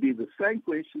it will be the same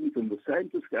questions and the same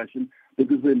discussion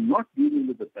because we're not dealing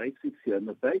with the basics here. And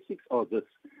the basics are this.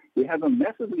 We have a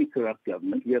massively corrupt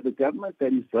government. We have a government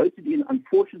that is voted in,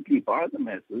 unfortunately, by the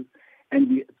masses, and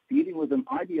we're dealing with an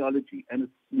ideology. And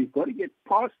we've got to get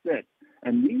past that.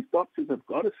 And these doctors have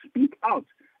got to speak out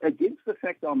against the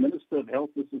fact our Minister of Health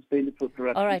was suspended for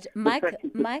corruption. All right,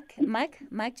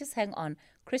 Mike, just hang on.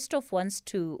 Christoff wants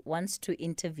to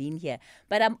intervene here,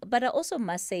 but I also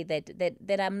must say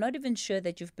that I'm not even sure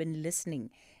that you've been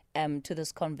listening to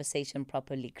this conversation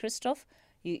properly. Christoff,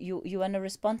 you want to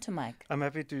respond to Mike? I'm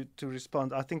happy to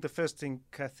respond. I think the first thing,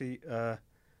 Kathy,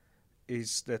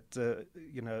 is that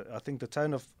I think the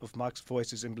tone of Mike's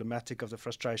voice is emblematic of the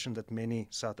frustration that many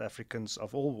South Africans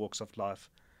of all walks of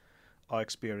life are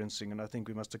experiencing, and I think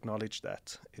we must acknowledge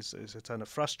that. It's a tone of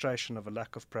frustration, of a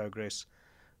lack of progress,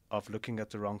 of looking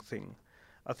at the wrong thing.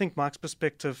 I think Mike's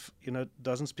perspective,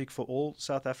 doesn't speak for all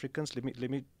South Africans. Let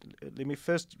me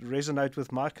first resonate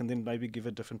with Mike and then maybe give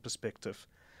a different perspective.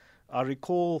 I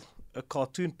recall a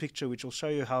cartoon picture which will show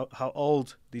you how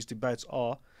old these debates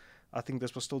are. I think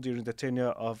this was still during the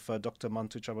tenure of Dr.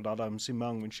 Mantu Chabalala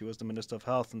Msimang when she was the Minister of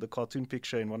Health, and the cartoon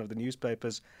picture in one of the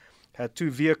newspapers had two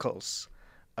vehicles.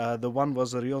 The one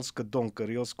was a real skadonk, a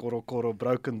real skoro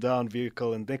broken down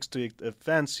vehicle, and next to it a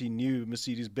fancy new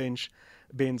Mercedes-Benz,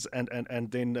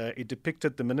 and then it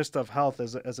depicted the Minister of Health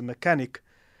as a mechanic,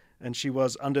 and she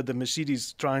was under the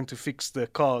Mercedes trying to fix the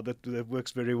car that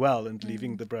works very well and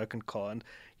leaving the broken car. And,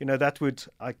 that would,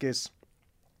 I guess,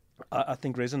 I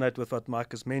think resonate with what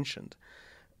Mike has mentioned.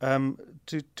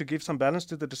 To give some balance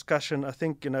to the discussion, I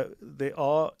think, there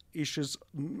are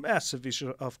massive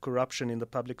issues of corruption in the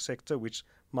public sector, which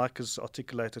Mike has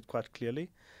articulated quite clearly.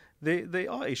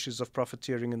 There are issues of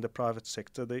profiteering in the private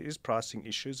sector. There is pricing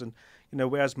issues. And,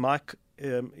 whereas Mike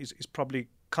is probably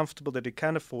comfortable that he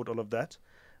can afford all of that,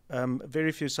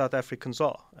 very few South Africans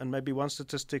are. And maybe one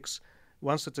statistic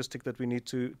that we need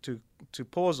to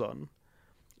pause on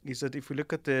is that if we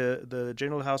look at the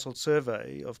General Household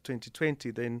Survey of 2020,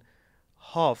 then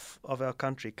half of our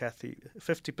country, Kathy,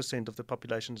 50% of the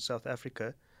population in South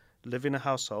Africa, live in a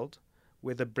household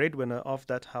where the breadwinner of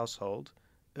that household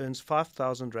earns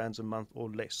 5,000 rands a month or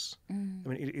less. I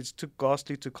mean, it's too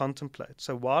ghastly to contemplate.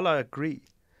 So while I agree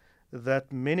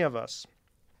that many of us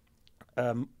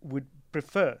would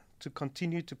prefer to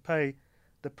continue to pay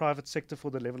the private sector for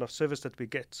the level of service that we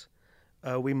get.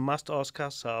 We must ask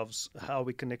ourselves how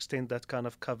we can extend that kind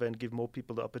of cover and give more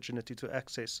people the opportunity to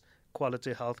access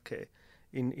quality healthcare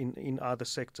in either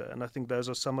sector. And I think those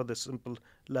are some of the simple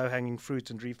low-hanging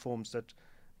fruit and reforms that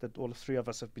all three of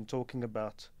us have been talking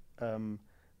about.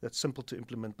 That's simple to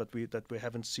implement, but that we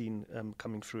haven't seen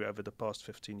coming through over the past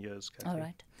 15 years. Kathy. All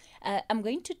right. I'm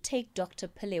going to take Dr.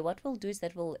 Pillay. What we'll do is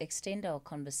that we'll extend our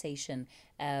conversation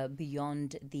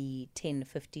beyond the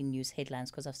 10-15 news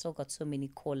headlines, because I've still got so many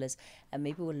callers.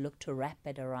 Maybe we'll look to wrap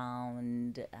it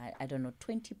around, I don't know,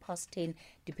 20 past 10,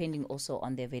 depending also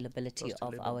on the availability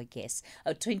of our guests.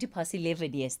 20 past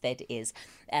 11, yes, that is.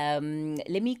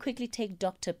 Let me quickly take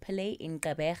Dr. Pillay in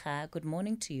Gqeberha. Good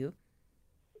morning to you.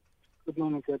 Good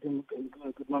morning, Kathy.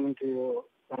 Good morning to your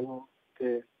panel.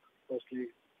 Firstly,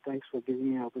 thanks for giving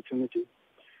me an opportunity.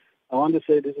 I want to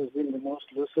say this has been the most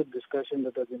lucid discussion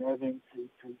that I've been having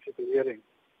and people hearing.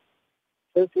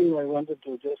 First thing I wanted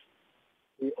to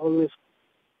we always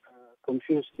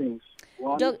confuse things.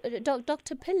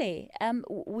 Dr. Pillay,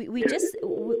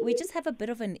 we just have a bit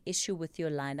of an issue with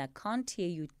your line. I can't hear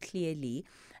you clearly.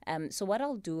 So what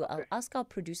I'll do, I'll ask our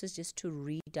producers just to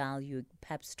redial you,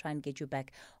 perhaps try and get you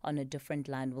back on a different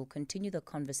line. We'll continue the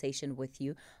conversation with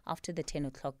you after the 10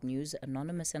 o'clock news.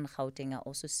 Anonymous and Gauteng, I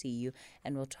also see you,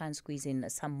 and we'll try and squeeze in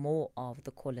some more of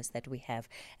the callers that we have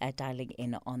dialing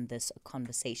in on this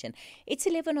conversation. It's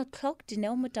 11 o'clock.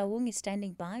 Dineo Mutawung is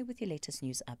standing by with your latest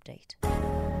news update.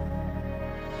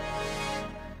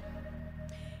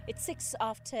 It's 6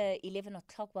 after 11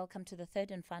 o'clock. Welcome to the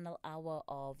third and final hour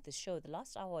of the show. The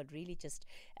last hour had really just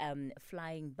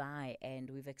flying by, and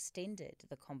we've extended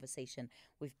the conversation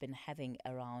we've been having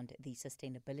around the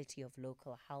sustainability of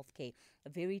local healthcare.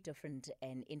 Very different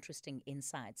and interesting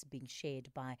insights being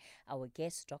shared by our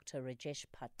guest, Dr. Rajesh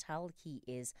Patel. He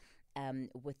is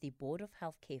with the Board of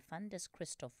Healthcare Funders.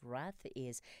 Christoff Raath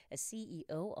is a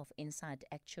CEO of Inside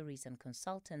Actuaries and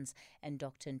Consultants, and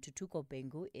Dr. Nthuthuko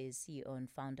Bhengu is CEO and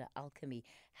founder Alchemy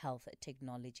Health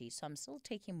Technologies. So I'm still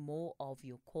taking more of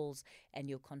your calls and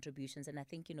your contributions, and I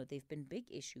think, there have been big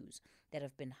issues that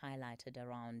have been highlighted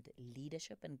around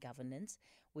leadership and governance,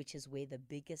 which is where the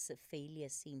biggest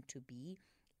failures seem to be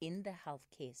in the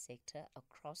healthcare sector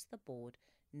across the board,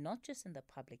 not just in the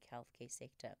public healthcare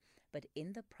sector, but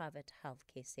in the private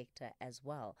healthcare sector as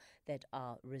well, that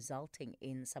are resulting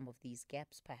in some of these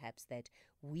gaps, perhaps, that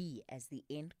we as the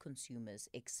end consumers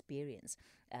experience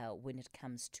when it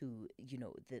comes to,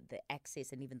 the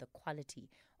access and even the quality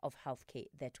of healthcare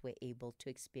that we're able to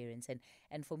experience.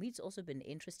 And for me, it's also been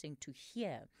interesting to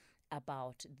hear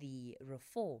about the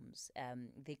reforms.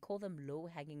 They call them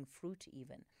low-hanging fruit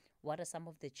even. What are some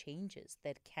of the changes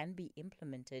that can be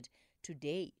implemented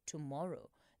today, tomorrow,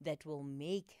 that will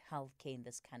make healthcare in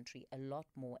this country a lot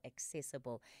more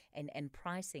accessible? And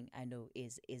pricing, I know,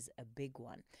 is a big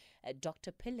one.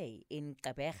 Dr. Pillay in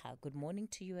Gqeberha, good morning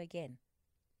to you again.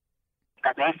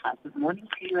 Gqeberha, good morning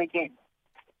to you again.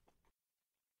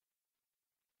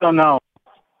 So now.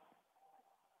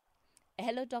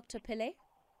 Hello, Dr. Pillay.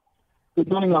 Good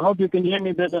morning. I hope you can hear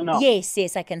me better now. Yes,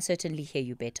 I can certainly hear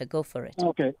you better. Go for it.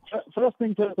 Okay. First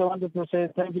thing first, I wanted to say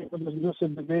thank you for this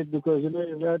lucid debate, because,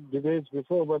 you've had debates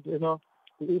before, but, the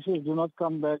issues do not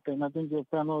come back, and I think your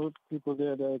panel people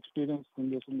there, they're experienced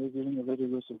in this, and they're giving a very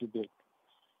lucid debate.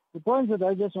 The point that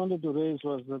I just wanted to raise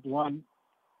was that, one,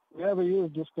 we have a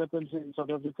huge discrepancy in South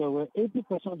Africa where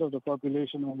 80% of the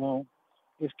population or more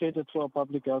is catered for a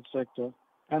public health sector,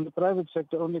 and the private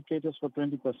sector only caters for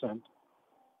 20%.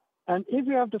 And if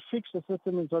you have to fix the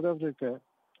system in South Africa,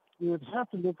 you would have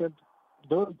to look at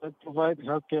those that provide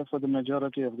healthcare for the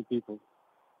majority of the people.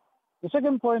 The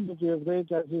second point that you have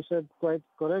raised, as you said quite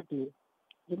correctly,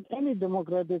 in any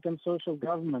democratic and social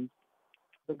government,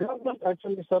 the government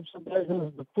actually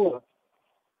subsidizes the poor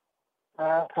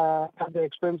at the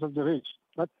expense of the rich.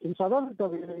 But in South Africa,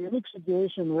 we're in a unique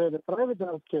situation where the private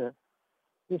healthcare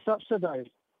is subsidized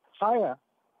higher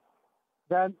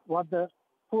than what the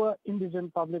poor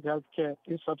indigent public health care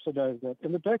is subsidized at.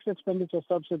 And the tax expenditure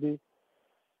subsidy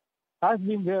has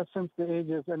been there since the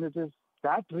ages, and it is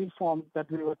that reform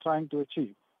that we were trying to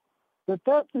achieve. The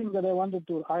third thing that I wanted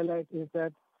to highlight is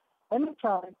that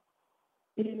NHI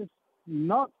is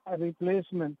not a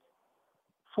replacement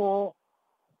for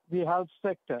the health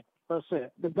sector per se.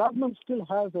 The government still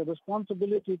has a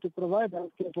responsibility to provide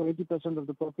health care for 80% of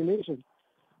the population.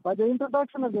 But the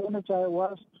introduction of the NHI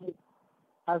was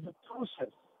as a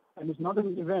process, and it's not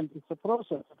an event, it's a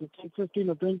process. It will take 15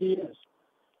 or 20 years.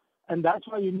 And that's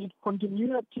why you need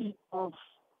continuity of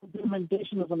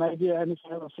implementation of an idea, and if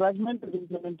you have a fragmented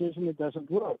implementation, it doesn't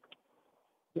work.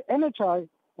 The NHI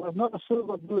was not a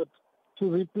silver bullet to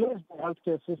replace the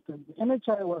healthcare system. The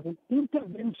NHI was an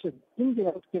intervention in the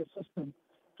healthcare system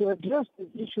to address the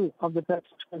issue of the tax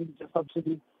expenditure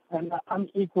subsidy and the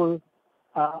unequal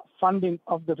funding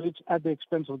of the rich at the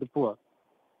expense of the poor.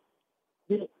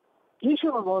 The issue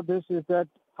about this is that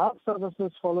health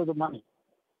services follow the money.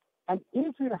 And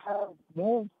if you have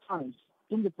more funds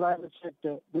in the private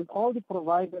sector, then all the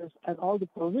providers and all the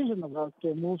provision of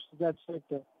healthcare moves to that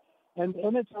sector. And the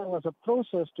NHI was a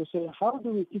process to say, how do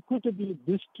we equitably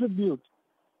distribute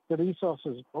the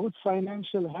resources, both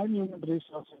financial and human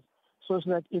resources, so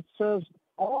that it serves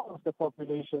all of the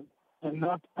population and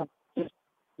not just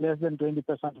less than 20%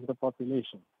 of the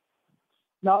population.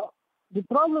 Now, the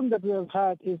problem that we have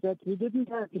had is that we didn't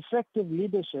have effective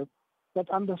leadership that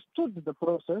understood the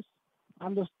process,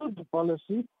 understood the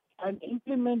policy, and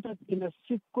implemented in a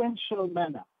sequential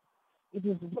manner. It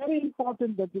is very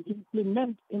important that we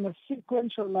implement in a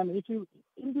sequential manner. If you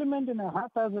implement in a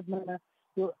haphazard manner,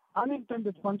 your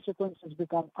unintended consequences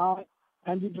become high,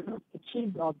 and you do not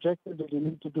achieve the objective that you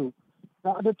need to do.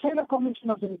 Now, the Taylor Commission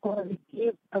of Inquiry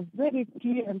gave a very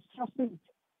clear and succinct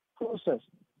process.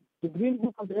 The Green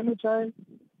Book of the NHI,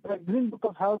 the Green Book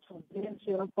of Health from ANC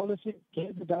Health Policy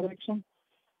gave the direction.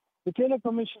 The Taylor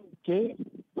Commission gave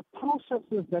the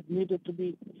processes that needed to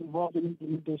be involved in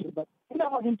implementation. But in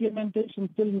our implementation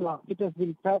till now, it has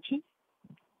been patchy.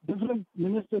 Different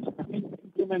ministers have been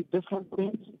implement different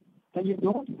things, and you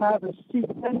don't have a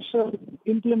sequential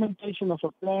implementation of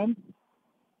a plan.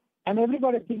 And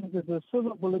everybody thinks there's a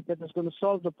silver bullet that is going to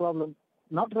solve the problem,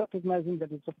 not recognizing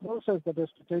that it's a process that has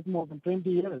to take more than 20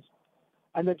 years,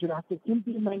 and that you have to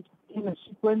implement in a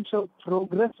sequential,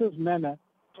 progressive manner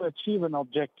to achieve an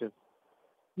objective.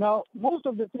 Now, most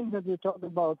of the things that we talk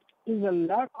about is a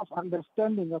lack of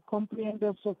understanding, a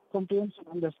comprehensive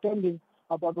understanding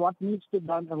about what needs to be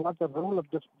done and what the role of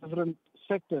different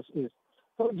sectors is.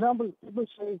 For example, people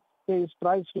say there is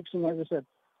price fixing, as I said.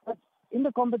 But in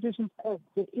the Competition Act,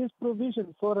 there is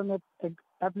provision for an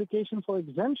application for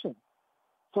exemption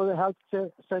for the health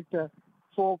sector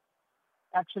for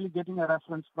actually getting a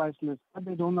reference price list, but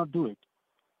they do not do it.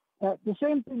 The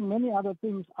same thing, many other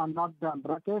things are not done.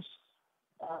 Rajesh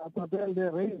Patel, there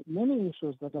are many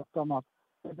issues that have come up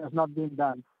that has not been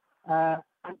done. And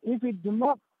if we do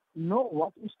not know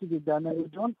what is to be done and we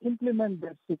don't implement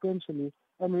that sequentially,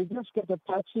 and we just get a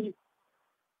patchy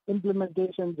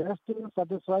implementation just to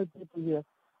satisfy people here,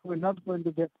 we're not going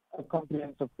to get a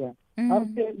comprehensive plan.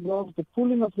 Healthcare involves the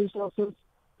pooling of resources,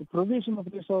 the provision of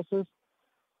resources,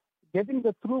 getting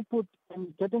the throughput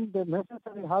and getting the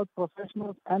necessary health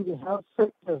professionals and the health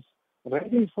sectors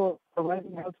ready for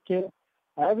providing health care,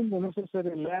 having the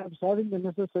necessary labs, having the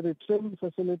necessary training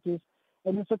facilities.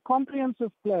 And it's a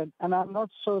comprehensive plan, and I'm not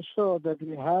so sure that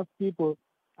we have people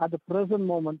at the present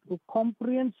moment who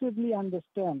comprehensively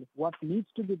understand what needs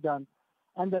to be done,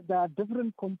 and that there are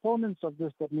different components of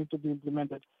this that need to be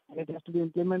implemented, and it has to be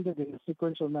implemented in a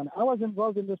sequential manner. I was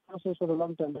involved in this process for a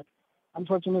long time, but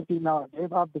unfortunately now I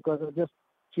gave up because I just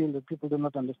feel that people do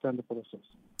not understand the process.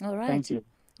 All right. Thank you.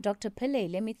 Dr.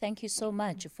 Pillay, let me thank you so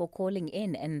much for calling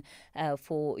in and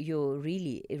for your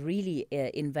really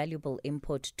invaluable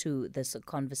input to this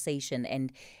conversation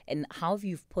and how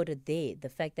you've put it there, the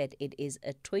fact that it is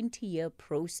a 20-year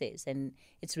process, and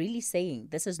it's really saying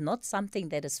this is not something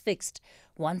that is fixed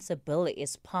once a bill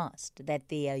is passed, that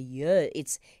there are years,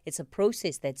 it's a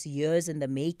process that's years in the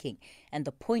making. And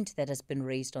the point that has been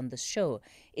raised on the show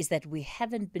is that we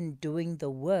haven't been doing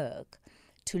the work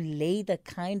to lay the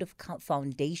kind of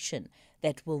foundation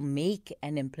that will make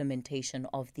an implementation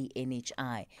of the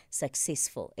NHI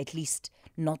successful, at least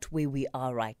not where we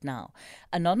are right now.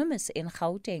 Anonymous in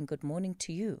Gauteng, good morning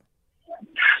to you.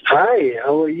 Hi,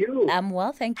 how are you? I'm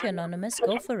well, thank you, Anonymous.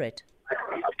 Go for it.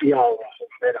 Yeah,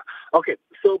 better. Okay,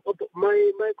 so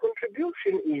my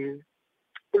contribution is,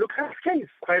 look, healthcare is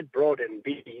quite broad and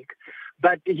big,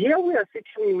 but here we are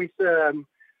sitting with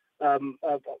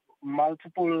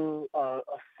multiple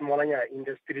smaller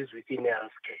industries within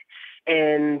healthcare.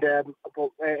 And as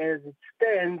it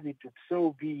stands, it would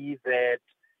so be that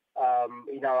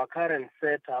in our current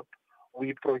setup,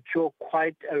 we procure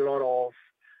quite a lot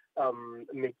of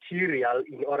material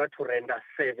in order to render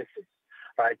services,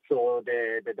 right? So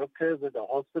the doctors at the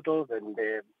hospitals and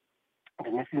the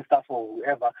nursing staff or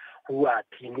whoever who are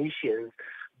clinicians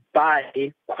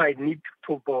need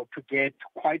to get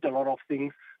quite a lot of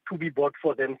things to be bought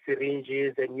for them,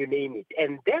 syringes and you name it.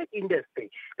 And that industry,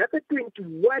 that's a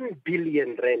 21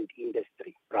 billion rand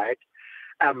industry, right?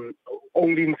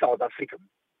 Only in South Africa.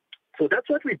 So that's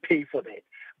what we pay for that.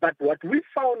 But what we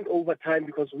found over time,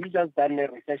 because we just done a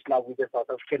research now with the South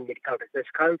African Medical Research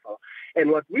Council, and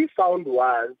what we found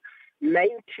was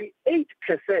 98%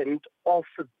 of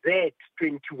that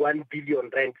 21 billion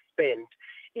rand spent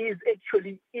is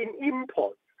actually in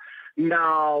imports.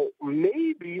 Now,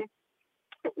 maybe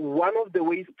one of the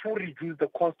ways to reduce the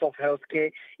cost of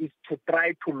healthcare is to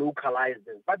try to localize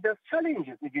this. But there's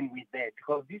challenges even with that,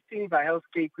 because these things are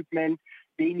healthcare equipment.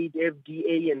 They need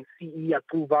FDA and CE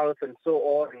approvals and so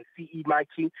on, and CE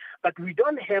marking. But we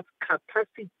don't have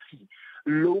capacity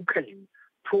locally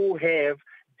to have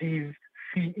these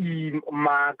CE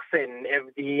marks and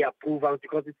FDA approvals,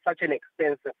 because it's such an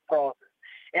expensive process.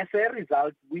 As a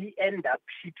result, we end up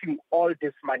shipping all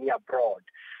this money abroad.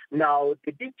 Now,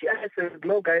 the DTI says,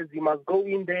 no, guys, you must go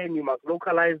in there and you must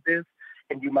localize this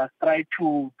and you must try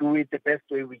to do it the best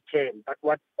way we can. But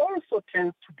what also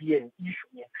tends to be an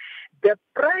issue, the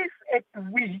price at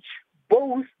which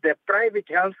both the private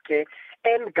healthcare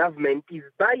and government is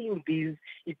buying these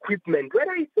equipment,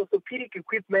 whether it's orthopedic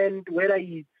equipment, whether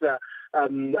it's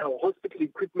hospital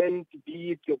equipment,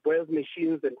 be it your Boyle's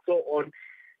machines and so on,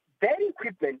 that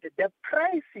equipment, the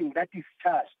pricing that is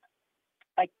charged,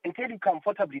 I can tell you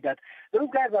comfortably that those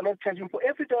guys are not charging for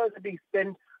every dollar that they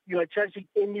spend. You are charging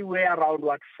anywhere around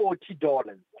 $40,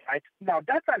 right? Now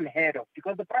that's unheard of,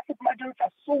 because the profit margins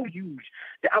are so huge.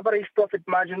 The average profit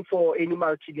margin for any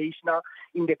multinational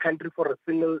in the country for a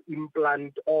single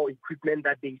implant or equipment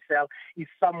that they sell is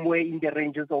somewhere in the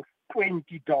ranges of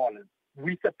 $20,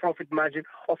 with a profit margin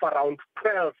of around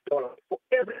 $12 for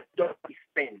every dollar we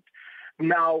spend.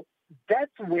 Now,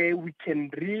 that's where we can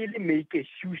really make a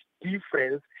huge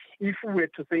difference if we were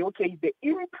to say, okay, the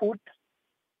input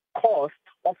cost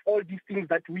of all these things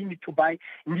that we need to buy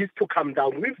needs to come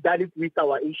down. We've done it with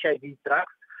our HIV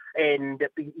drugs, and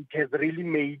it has really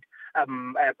made a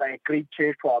great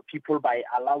change for our people by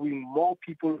allowing more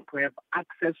people to have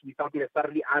access without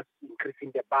necessarily us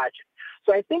increasing the budget.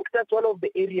 So I think that's one of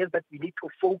the areas that we need to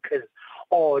focus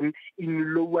on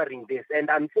in lowering this. And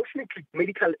unfortunately,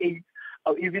 medical aid,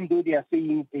 even though they are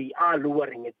saying they are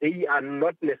lowering it, they are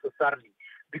not necessarily,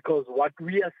 because what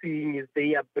we are seeing is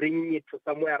they are bringing it to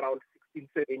somewhere around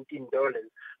 $16-17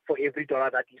 for every dollar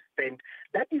that is spent.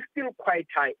 That is still quite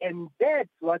high, and that's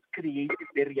what created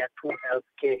barrier to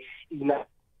healthcare in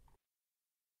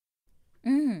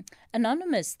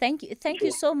Anonymous, thank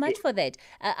you so much for that.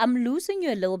 I'm losing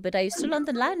you a little bit. Are you still on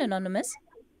the line, Anonymous?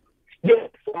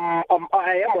 Yes, I am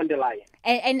on the line.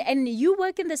 And you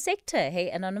work in the sector,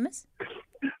 hey, Anonymous?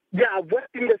 Yeah, I've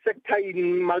worked in the sector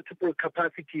in multiple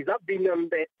capacities. I've been on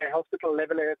the hospital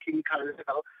level and clinical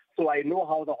level, so I know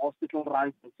how the hospital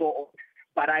runs and so on.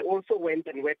 But I also went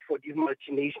and worked for these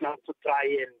multinationals to try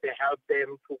and help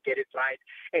them to get it right.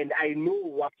 And I know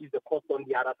what is the cost on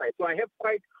the other side. So I have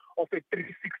quite of a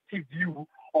 360 view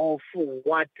of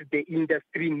what the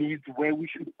industry needs, where we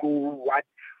should go,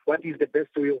 what is the best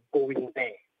way of going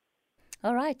there.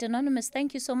 All right, Anonymous,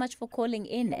 thank you so much for calling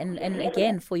in and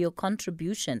again for your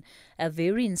contribution.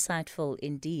 Very insightful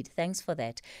indeed. Thanks for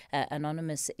that,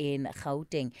 Anonymous in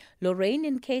Gauteng. Lorraine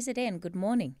in KZN, good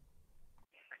morning.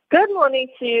 Good morning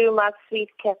to you, my sweet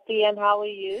Kathy, and how are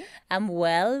you? I'm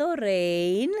well,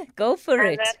 Lorraine. Go for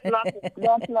it.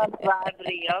 That's not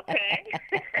bribery,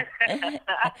 okay?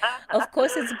 Of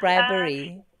course it's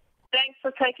bribery. Thanks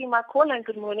for taking my call, and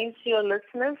good morning to your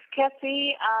listeners.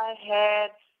 Kathy, I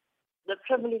had the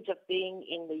privilege of being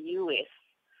in the U.S.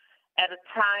 at a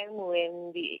time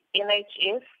when the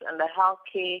NHS and the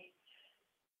healthcare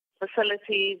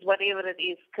facilities, whatever it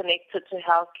is connected to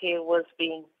healthcare, was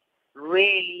being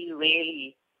really,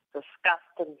 really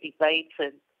discussed and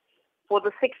debated for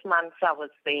the 6 months I was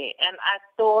there. And I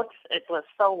thought it was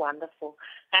so wonderful.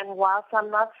 And whilst I'm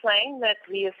not saying that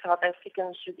we as South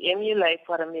Africans should emulate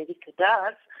what America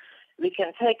does, we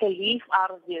can take a leaf out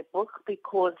of their book,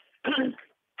 because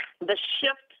the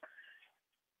shift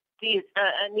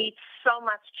needs so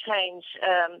much change.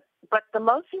 But the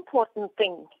most important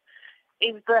thing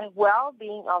is the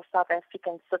well-being of South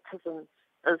African citizens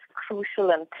is crucial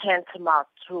and tantamount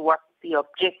to what the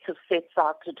objective sets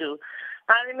out to do.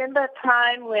 I remember a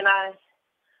time when I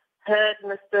heard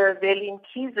Mr.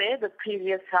 Velinkize, the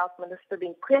previous health minister,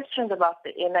 being questioned about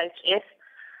the NHS.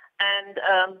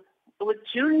 And with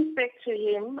due respect to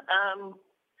him,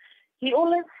 he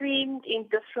always seemed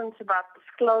indifferent about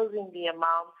disclosing the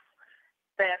amounts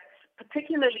that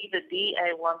particularly the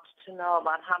DA wanted to know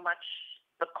about how much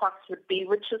the cost would be,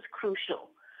 which is crucial.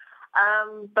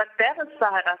 But that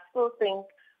aside, I still think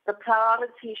the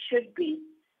priority should be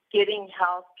getting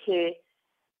health care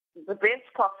the best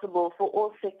possible for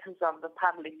all sectors of the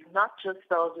public, not just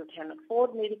those who can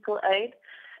afford medical aid.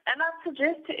 And I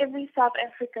suggest to every South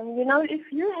African, you know,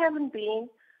 if you haven't been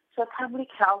to a public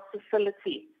health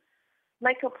facility,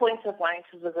 make a point of going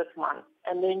to visit one,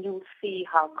 and then you'll see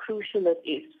how crucial it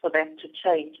is for that to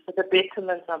change for the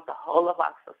betterment of the whole of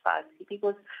our society.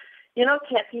 Because, you know,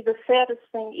 Kathy, the saddest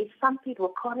thing is some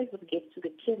people can't even get to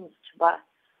the chemist to buy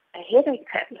a headache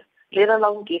tablet, let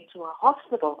alone get to a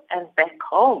hospital and back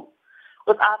home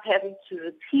without having to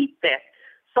repeat that.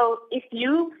 So if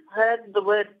you've heard the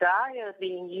word dire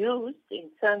being used in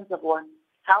terms of what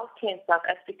healthcare in South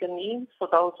Africa means for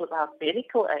those without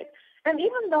medical aid, and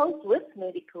even those with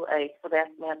medical aid, for that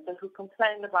matter, who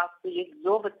complain about the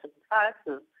exorbitant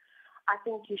prices, I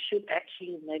think you should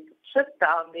actually make a trip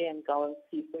down there and go and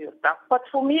see for yourself. But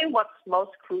for me, what's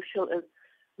most crucial is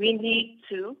we need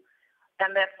to,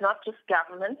 and that's not just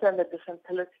government and the different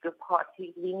political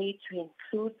parties, we need to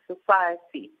include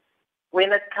society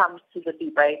when it comes to the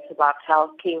debate about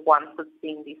healthcare once it's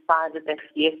been decided that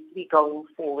yes, we're going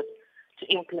forward to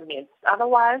implement.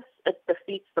 Otherwise, it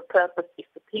defeats the purpose if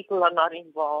the people are not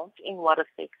involved in what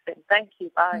affects them. Thank you.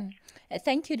 Bye.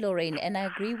 Thank you, Lorraine. And I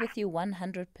agree with you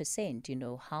 100%. You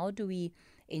know, how do we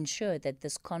ensure that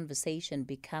this conversation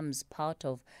becomes part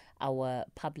of our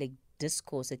public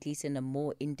discourse, at least in a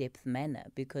more in-depth manner?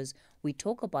 Because we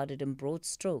talk about it in broad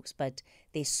strokes, but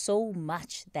there's so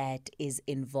much that is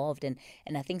involved. And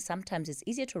I think sometimes it's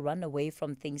easier to run away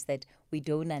from things that we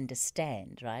don't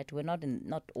understand, right?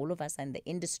 Not all of us are in the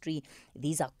industry.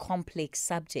 These are complex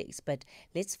subjects, but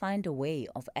let's find a way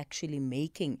of actually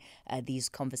making these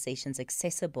conversations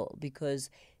accessible, because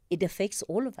it affects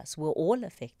all of us. We're all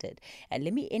affected. And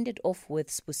let me end it off with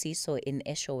Spusiso in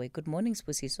Eshowe. Good morning,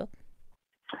 Spusiso.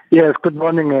 Yes, good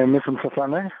morning, Ms.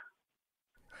 Msafane.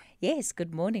 Yes,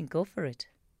 good morning. Go for it.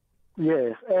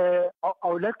 Yes, I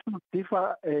would like to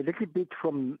differ a little bit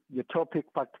from your topic,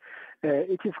 but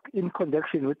it is in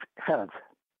connection with health.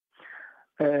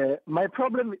 My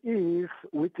problem is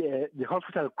with the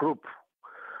hospital group,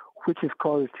 which is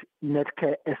called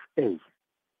Netcare SA.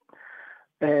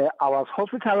 I was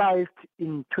hospitalized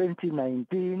in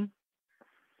 2019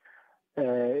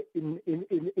 in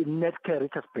Netcare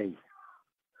Richards Bay.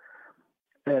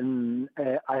 And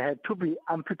I had to be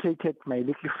amputated my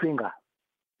little finger.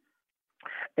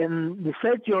 And the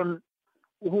surgeon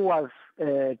who was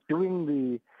doing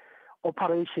the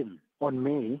operation on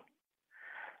me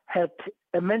had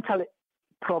a mental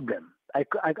problem. I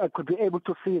could be able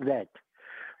to see that,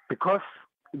 because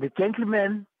the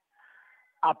gentleman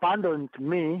abandoned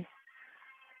me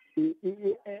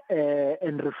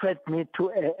and referred me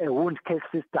to a wound care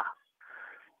sister.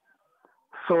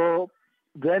 So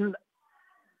then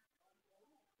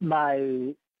my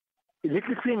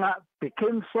little finger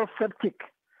became so septic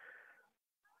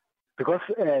because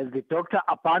the doctor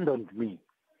abandoned me.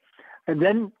 And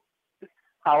then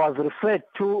I was referred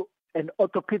to an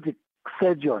orthopedic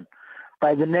surgeon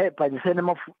by the name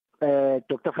of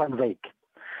Dr. Van Wyk.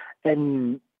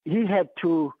 And he had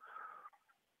to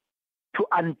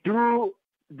undo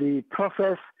the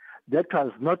process that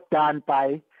was not done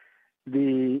by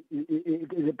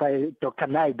Dr.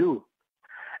 Naidu.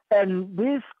 And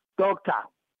this doctor,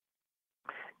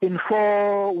 in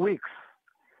 4 weeks,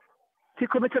 he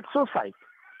committed suicide.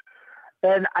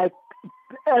 And I,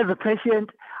 as a patient,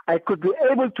 I could be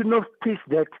able to notice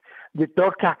that the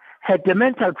doctor had a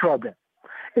mental problem,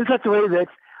 in such a way that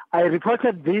I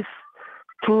reported this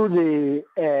to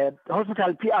the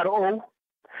hospital PRO,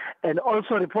 and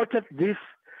also reported this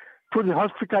to the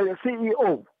hospital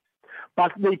CEO,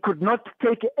 but they could not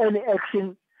take any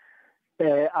action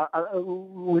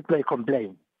with my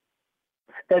complaint.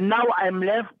 And now I'm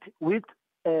left with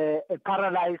a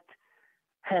paralyzed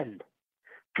hand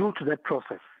due to that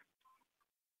process.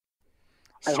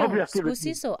 Sure. I hope you are still with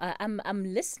me. So I'm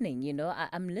listening, you know,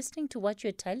 I'm listening to what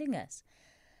you're telling us.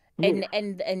 Yes.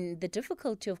 And the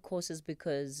difficulty, of course, is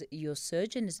because your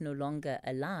surgeon is no longer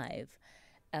alive.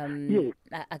 Yes.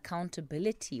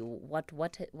 Accountability,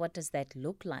 what does that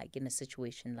look like in a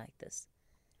situation like this?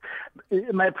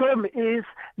 My problem is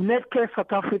Netcare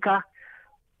South Africa,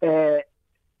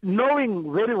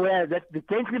 knowing very well that the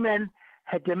gentleman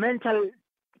had a mental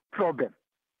problem,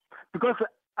 because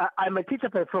I'm a teacher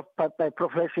by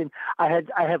profession. I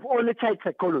have only child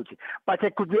psychology, but I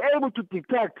could be able to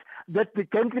detect that the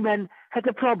gentleman had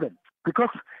a problem, because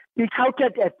he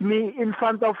shouted at me in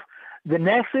front of the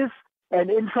nurses and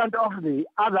in front of the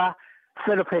other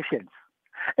fellow patients.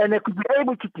 And I could be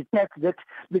able to detect that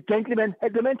the gentleman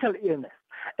had a mental illness.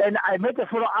 And I made a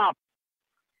follow-up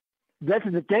that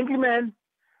the gentleman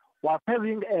was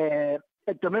having a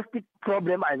domestic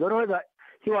problem. I don't know whether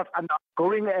he was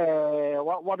undergoing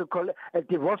what do you call it, a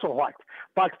divorce or what.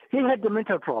 But he had the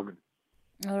mental problem.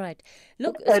 All right.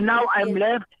 Look, And now I'm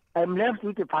left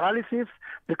with the paralysis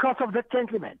because of that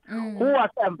gentleman who was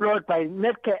employed by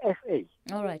Netcare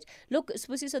SA. All right. Look,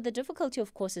 Spusiso, the difficulty,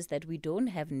 of course, is that we don't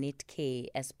have Netcare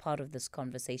as part of this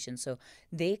conversation, so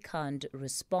they can't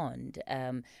respond.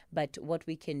 But what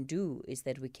we can do is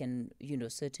that we can,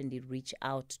 certainly reach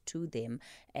out to them,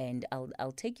 and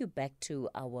I'll take you back to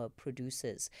our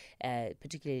producers,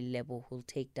 particularly Lebo, who'll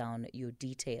take down your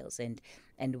details, and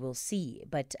we'll see.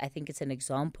 But I think it's an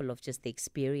example of just the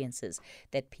experiences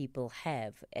that people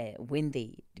have when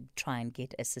they try and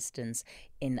get assistance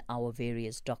in our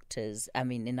various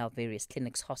in our various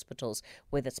clinics, hospitals,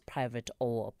 whether it's private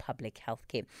or public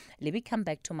healthcare. Let me come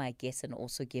back to my guests and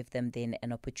also give them then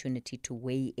an opportunity to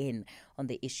weigh in on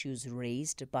the issues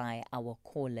raised by our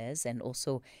callers, and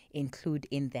also include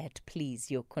in that,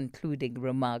 please, your concluding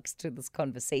remarks to this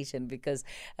conversation, because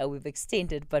we've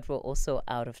extended, but we're also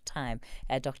out of time.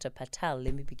 Dr. Patel,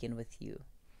 let me begin with you.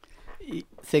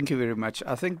 Thank you very much.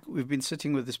 I think we've been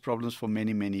sitting with these problems for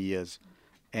many, many years.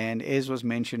 And as was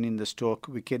mentioned in this talk,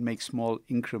 we can make small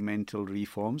incremental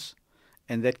reforms,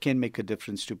 and that can make a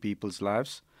difference to people's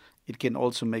lives. It can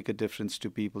also make a difference to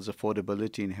people's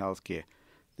affordability in healthcare.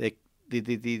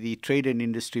 The Trade and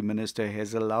Industry Minister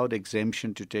has allowed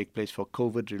exemption to take place for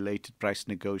COVID-related price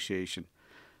negotiation.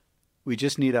 We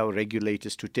just need our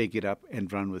regulators to take it up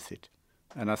and run with it.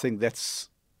 And I think that's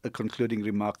a concluding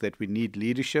remark, that we need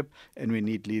leadership, and we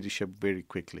need leadership very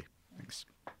quickly. Thanks.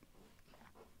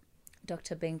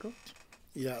 Dr. Bhengu?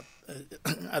 Yeah,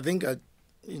 I think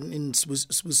in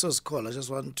Spuso's call, I just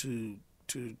want to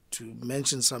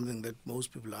mention something that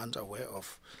most people aren't aware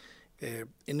of.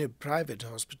 In a private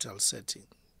hospital setting,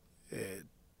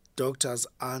 doctors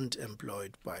aren't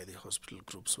employed by the hospital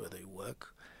groups where they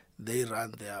work. They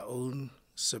run their own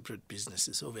separate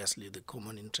businesses. Obviously, the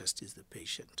common interest is the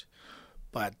patient.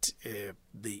 But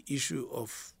the issue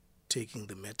of taking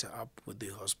the matter up with the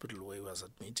hospital where he was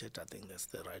admitted, I think that's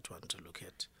the right one to look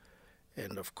at.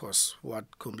 And of course,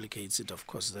 what complicates it, of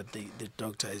course, is that the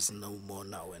doctor is no more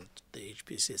now, and the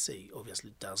HPCSA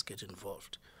obviously does get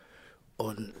involved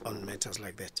on matters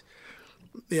like that.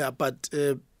 Yeah, but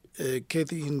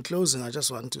Kathy, in closing, I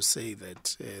just want to say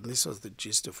that, and this was the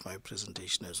gist of my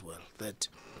presentation as well, that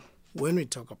when we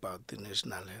talk about the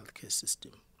national healthcare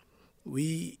system,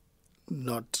 we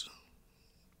not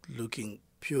looking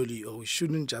purely, or we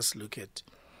shouldn't just look at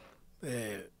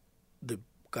the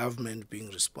government being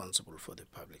responsible for the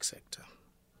public sector.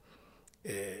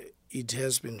 It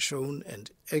has been shown, and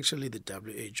actually the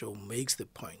WHO makes the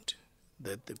point,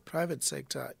 that the private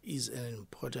sector is an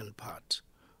important part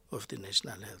of the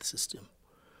national health system.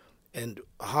 And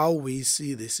how we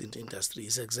see this in the industry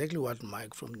is exactly what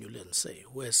Mike from Newland say,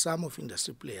 where some of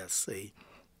industry players say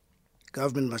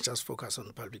government must just focus on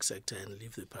the public sector and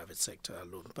leave the private sector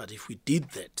alone. But if we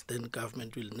did that, then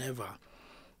government will never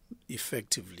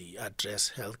effectively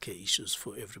address healthcare issues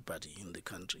for everybody in the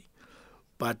country.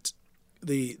 But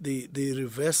the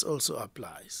reverse also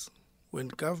applies. When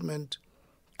government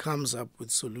comes up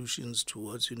with solutions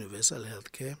towards universal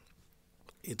healthcare,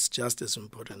 it's just as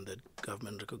important that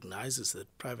government recognizes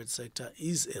that private sector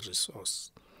is a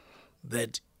resource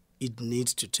that it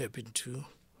needs to tap into.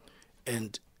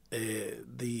 And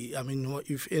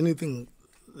if anything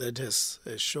that has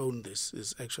shown this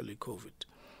is actually COVID.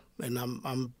 And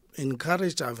I'm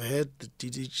encouraged. I've heard the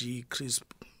DDG, Chris,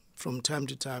 from time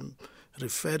to time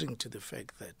referring to the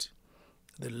fact that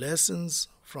the lessons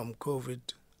from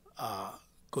COVID are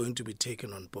going to be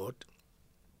taken on board.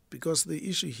 Because the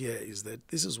issue here is that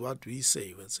this is what we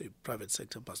say when say private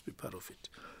sector must be part of it.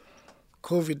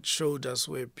 COVID showed us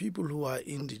where people who are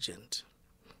indigent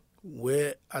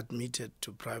were admitted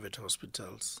to private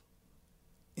hospitals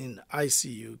in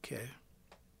ICU care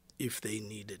if they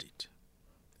needed it.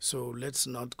 So let's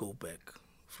not go back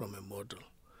from a model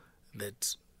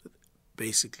that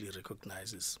basically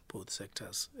recognizes both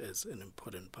sectors as an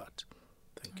important part.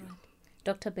 Thank you.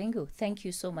 Dr. Bhengu, thank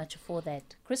you so much for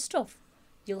that. Christoff,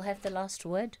 you'll have the last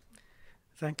word.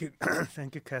 Thank you.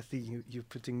 Thank you, Kathy. You're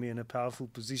putting me in a powerful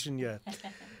position here.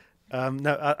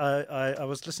 I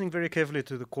was listening very carefully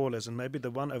to the callers, and maybe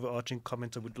the one overarching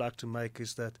comment I would like to make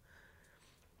is that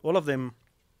all of them,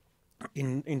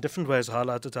 in different ways,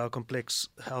 highlighted how complex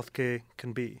healthcare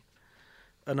can be.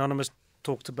 Anonymous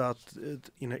talked about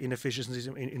inefficiencies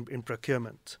in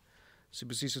procurement.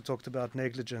 Sibusiso talked about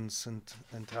negligence and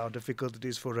how difficult it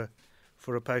is for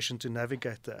a patient to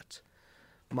navigate that.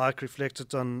 Mike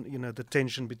reflected on the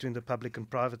tension between the public and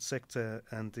private sector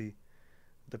and the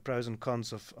pros and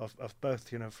cons of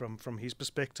both, from his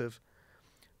perspective.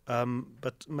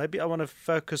 But maybe I want to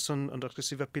focus on Dr.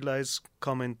 Siva Pillai's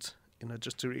comment,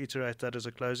 just to reiterate that as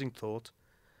a closing thought,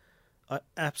 I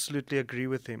absolutely agree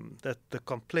with him that the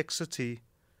complexity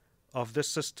of this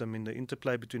system in the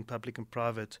interplay between public and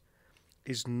private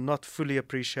is not fully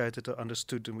appreciated or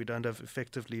understood, and we don't have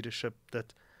effective leadership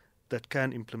that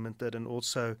can implement that. And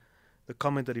also the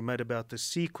comment that he made about the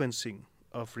sequencing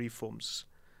of reforms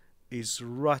is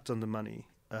right on the money,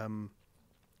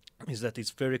 is that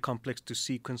it's very complex to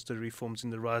sequence the reforms in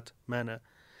the right manner.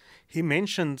 He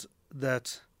mentioned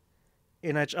that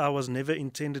NHR was never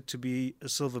intended to be a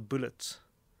silver bullet.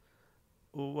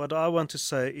 What I want to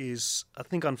say is, I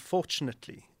think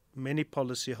unfortunately, many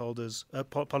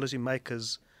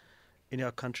policymakers in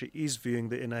our country is viewing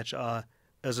the NHR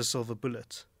as a silver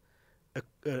bullet,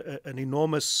 an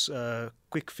enormous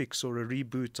quick fix or a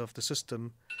reboot of the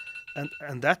system,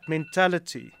 and that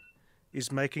mentality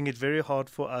is making it very hard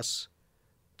for us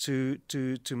to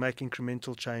make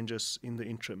incremental changes in the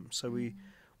interim. So we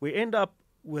end up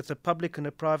with a public and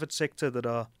a private sector that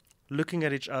are looking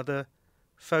at each other,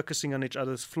 focusing on each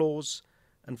other's flaws,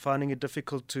 and finding it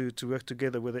difficult to work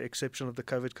together, with the exception of the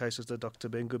COVID cases that Dr.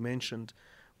 Bhengu mentioned,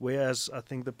 whereas I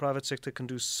think the private sector can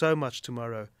do so much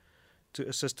tomorrow to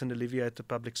assist and alleviate the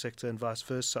public sector and vice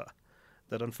versa,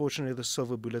 that unfortunately the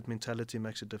silver bullet mentality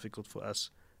makes it difficult for us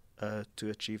to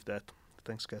achieve that.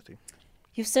 Thanks, Kathy.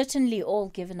 You've certainly all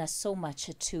given us so much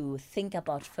to think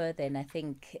about further, and I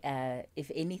think, if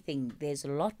anything, there's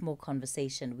a lot more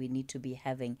conversation we need to be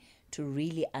having to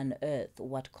really unearth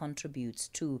what contributes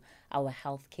to our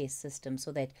healthcare system,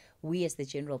 so that we as the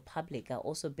general public are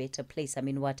also better placed. I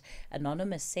mean, what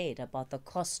Anonymous said about the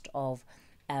cost of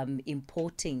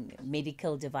importing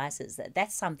medical devices,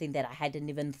 that's something that I hadn't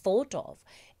even thought of.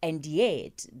 And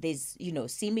yet there's,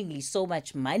 seemingly so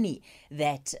much money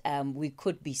that we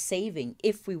could be saving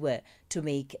if we were to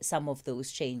make some of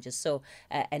those changes. So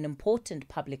an important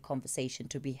public conversation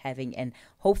to be having, and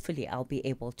hopefully I'll be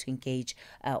able to engage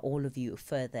all of you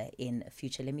further in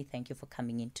future. Let me thank you for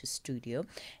coming into studio.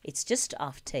 It's just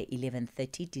after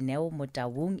 11:30. Dineo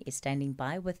Motawung is standing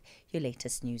by with your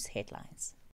latest news headlines.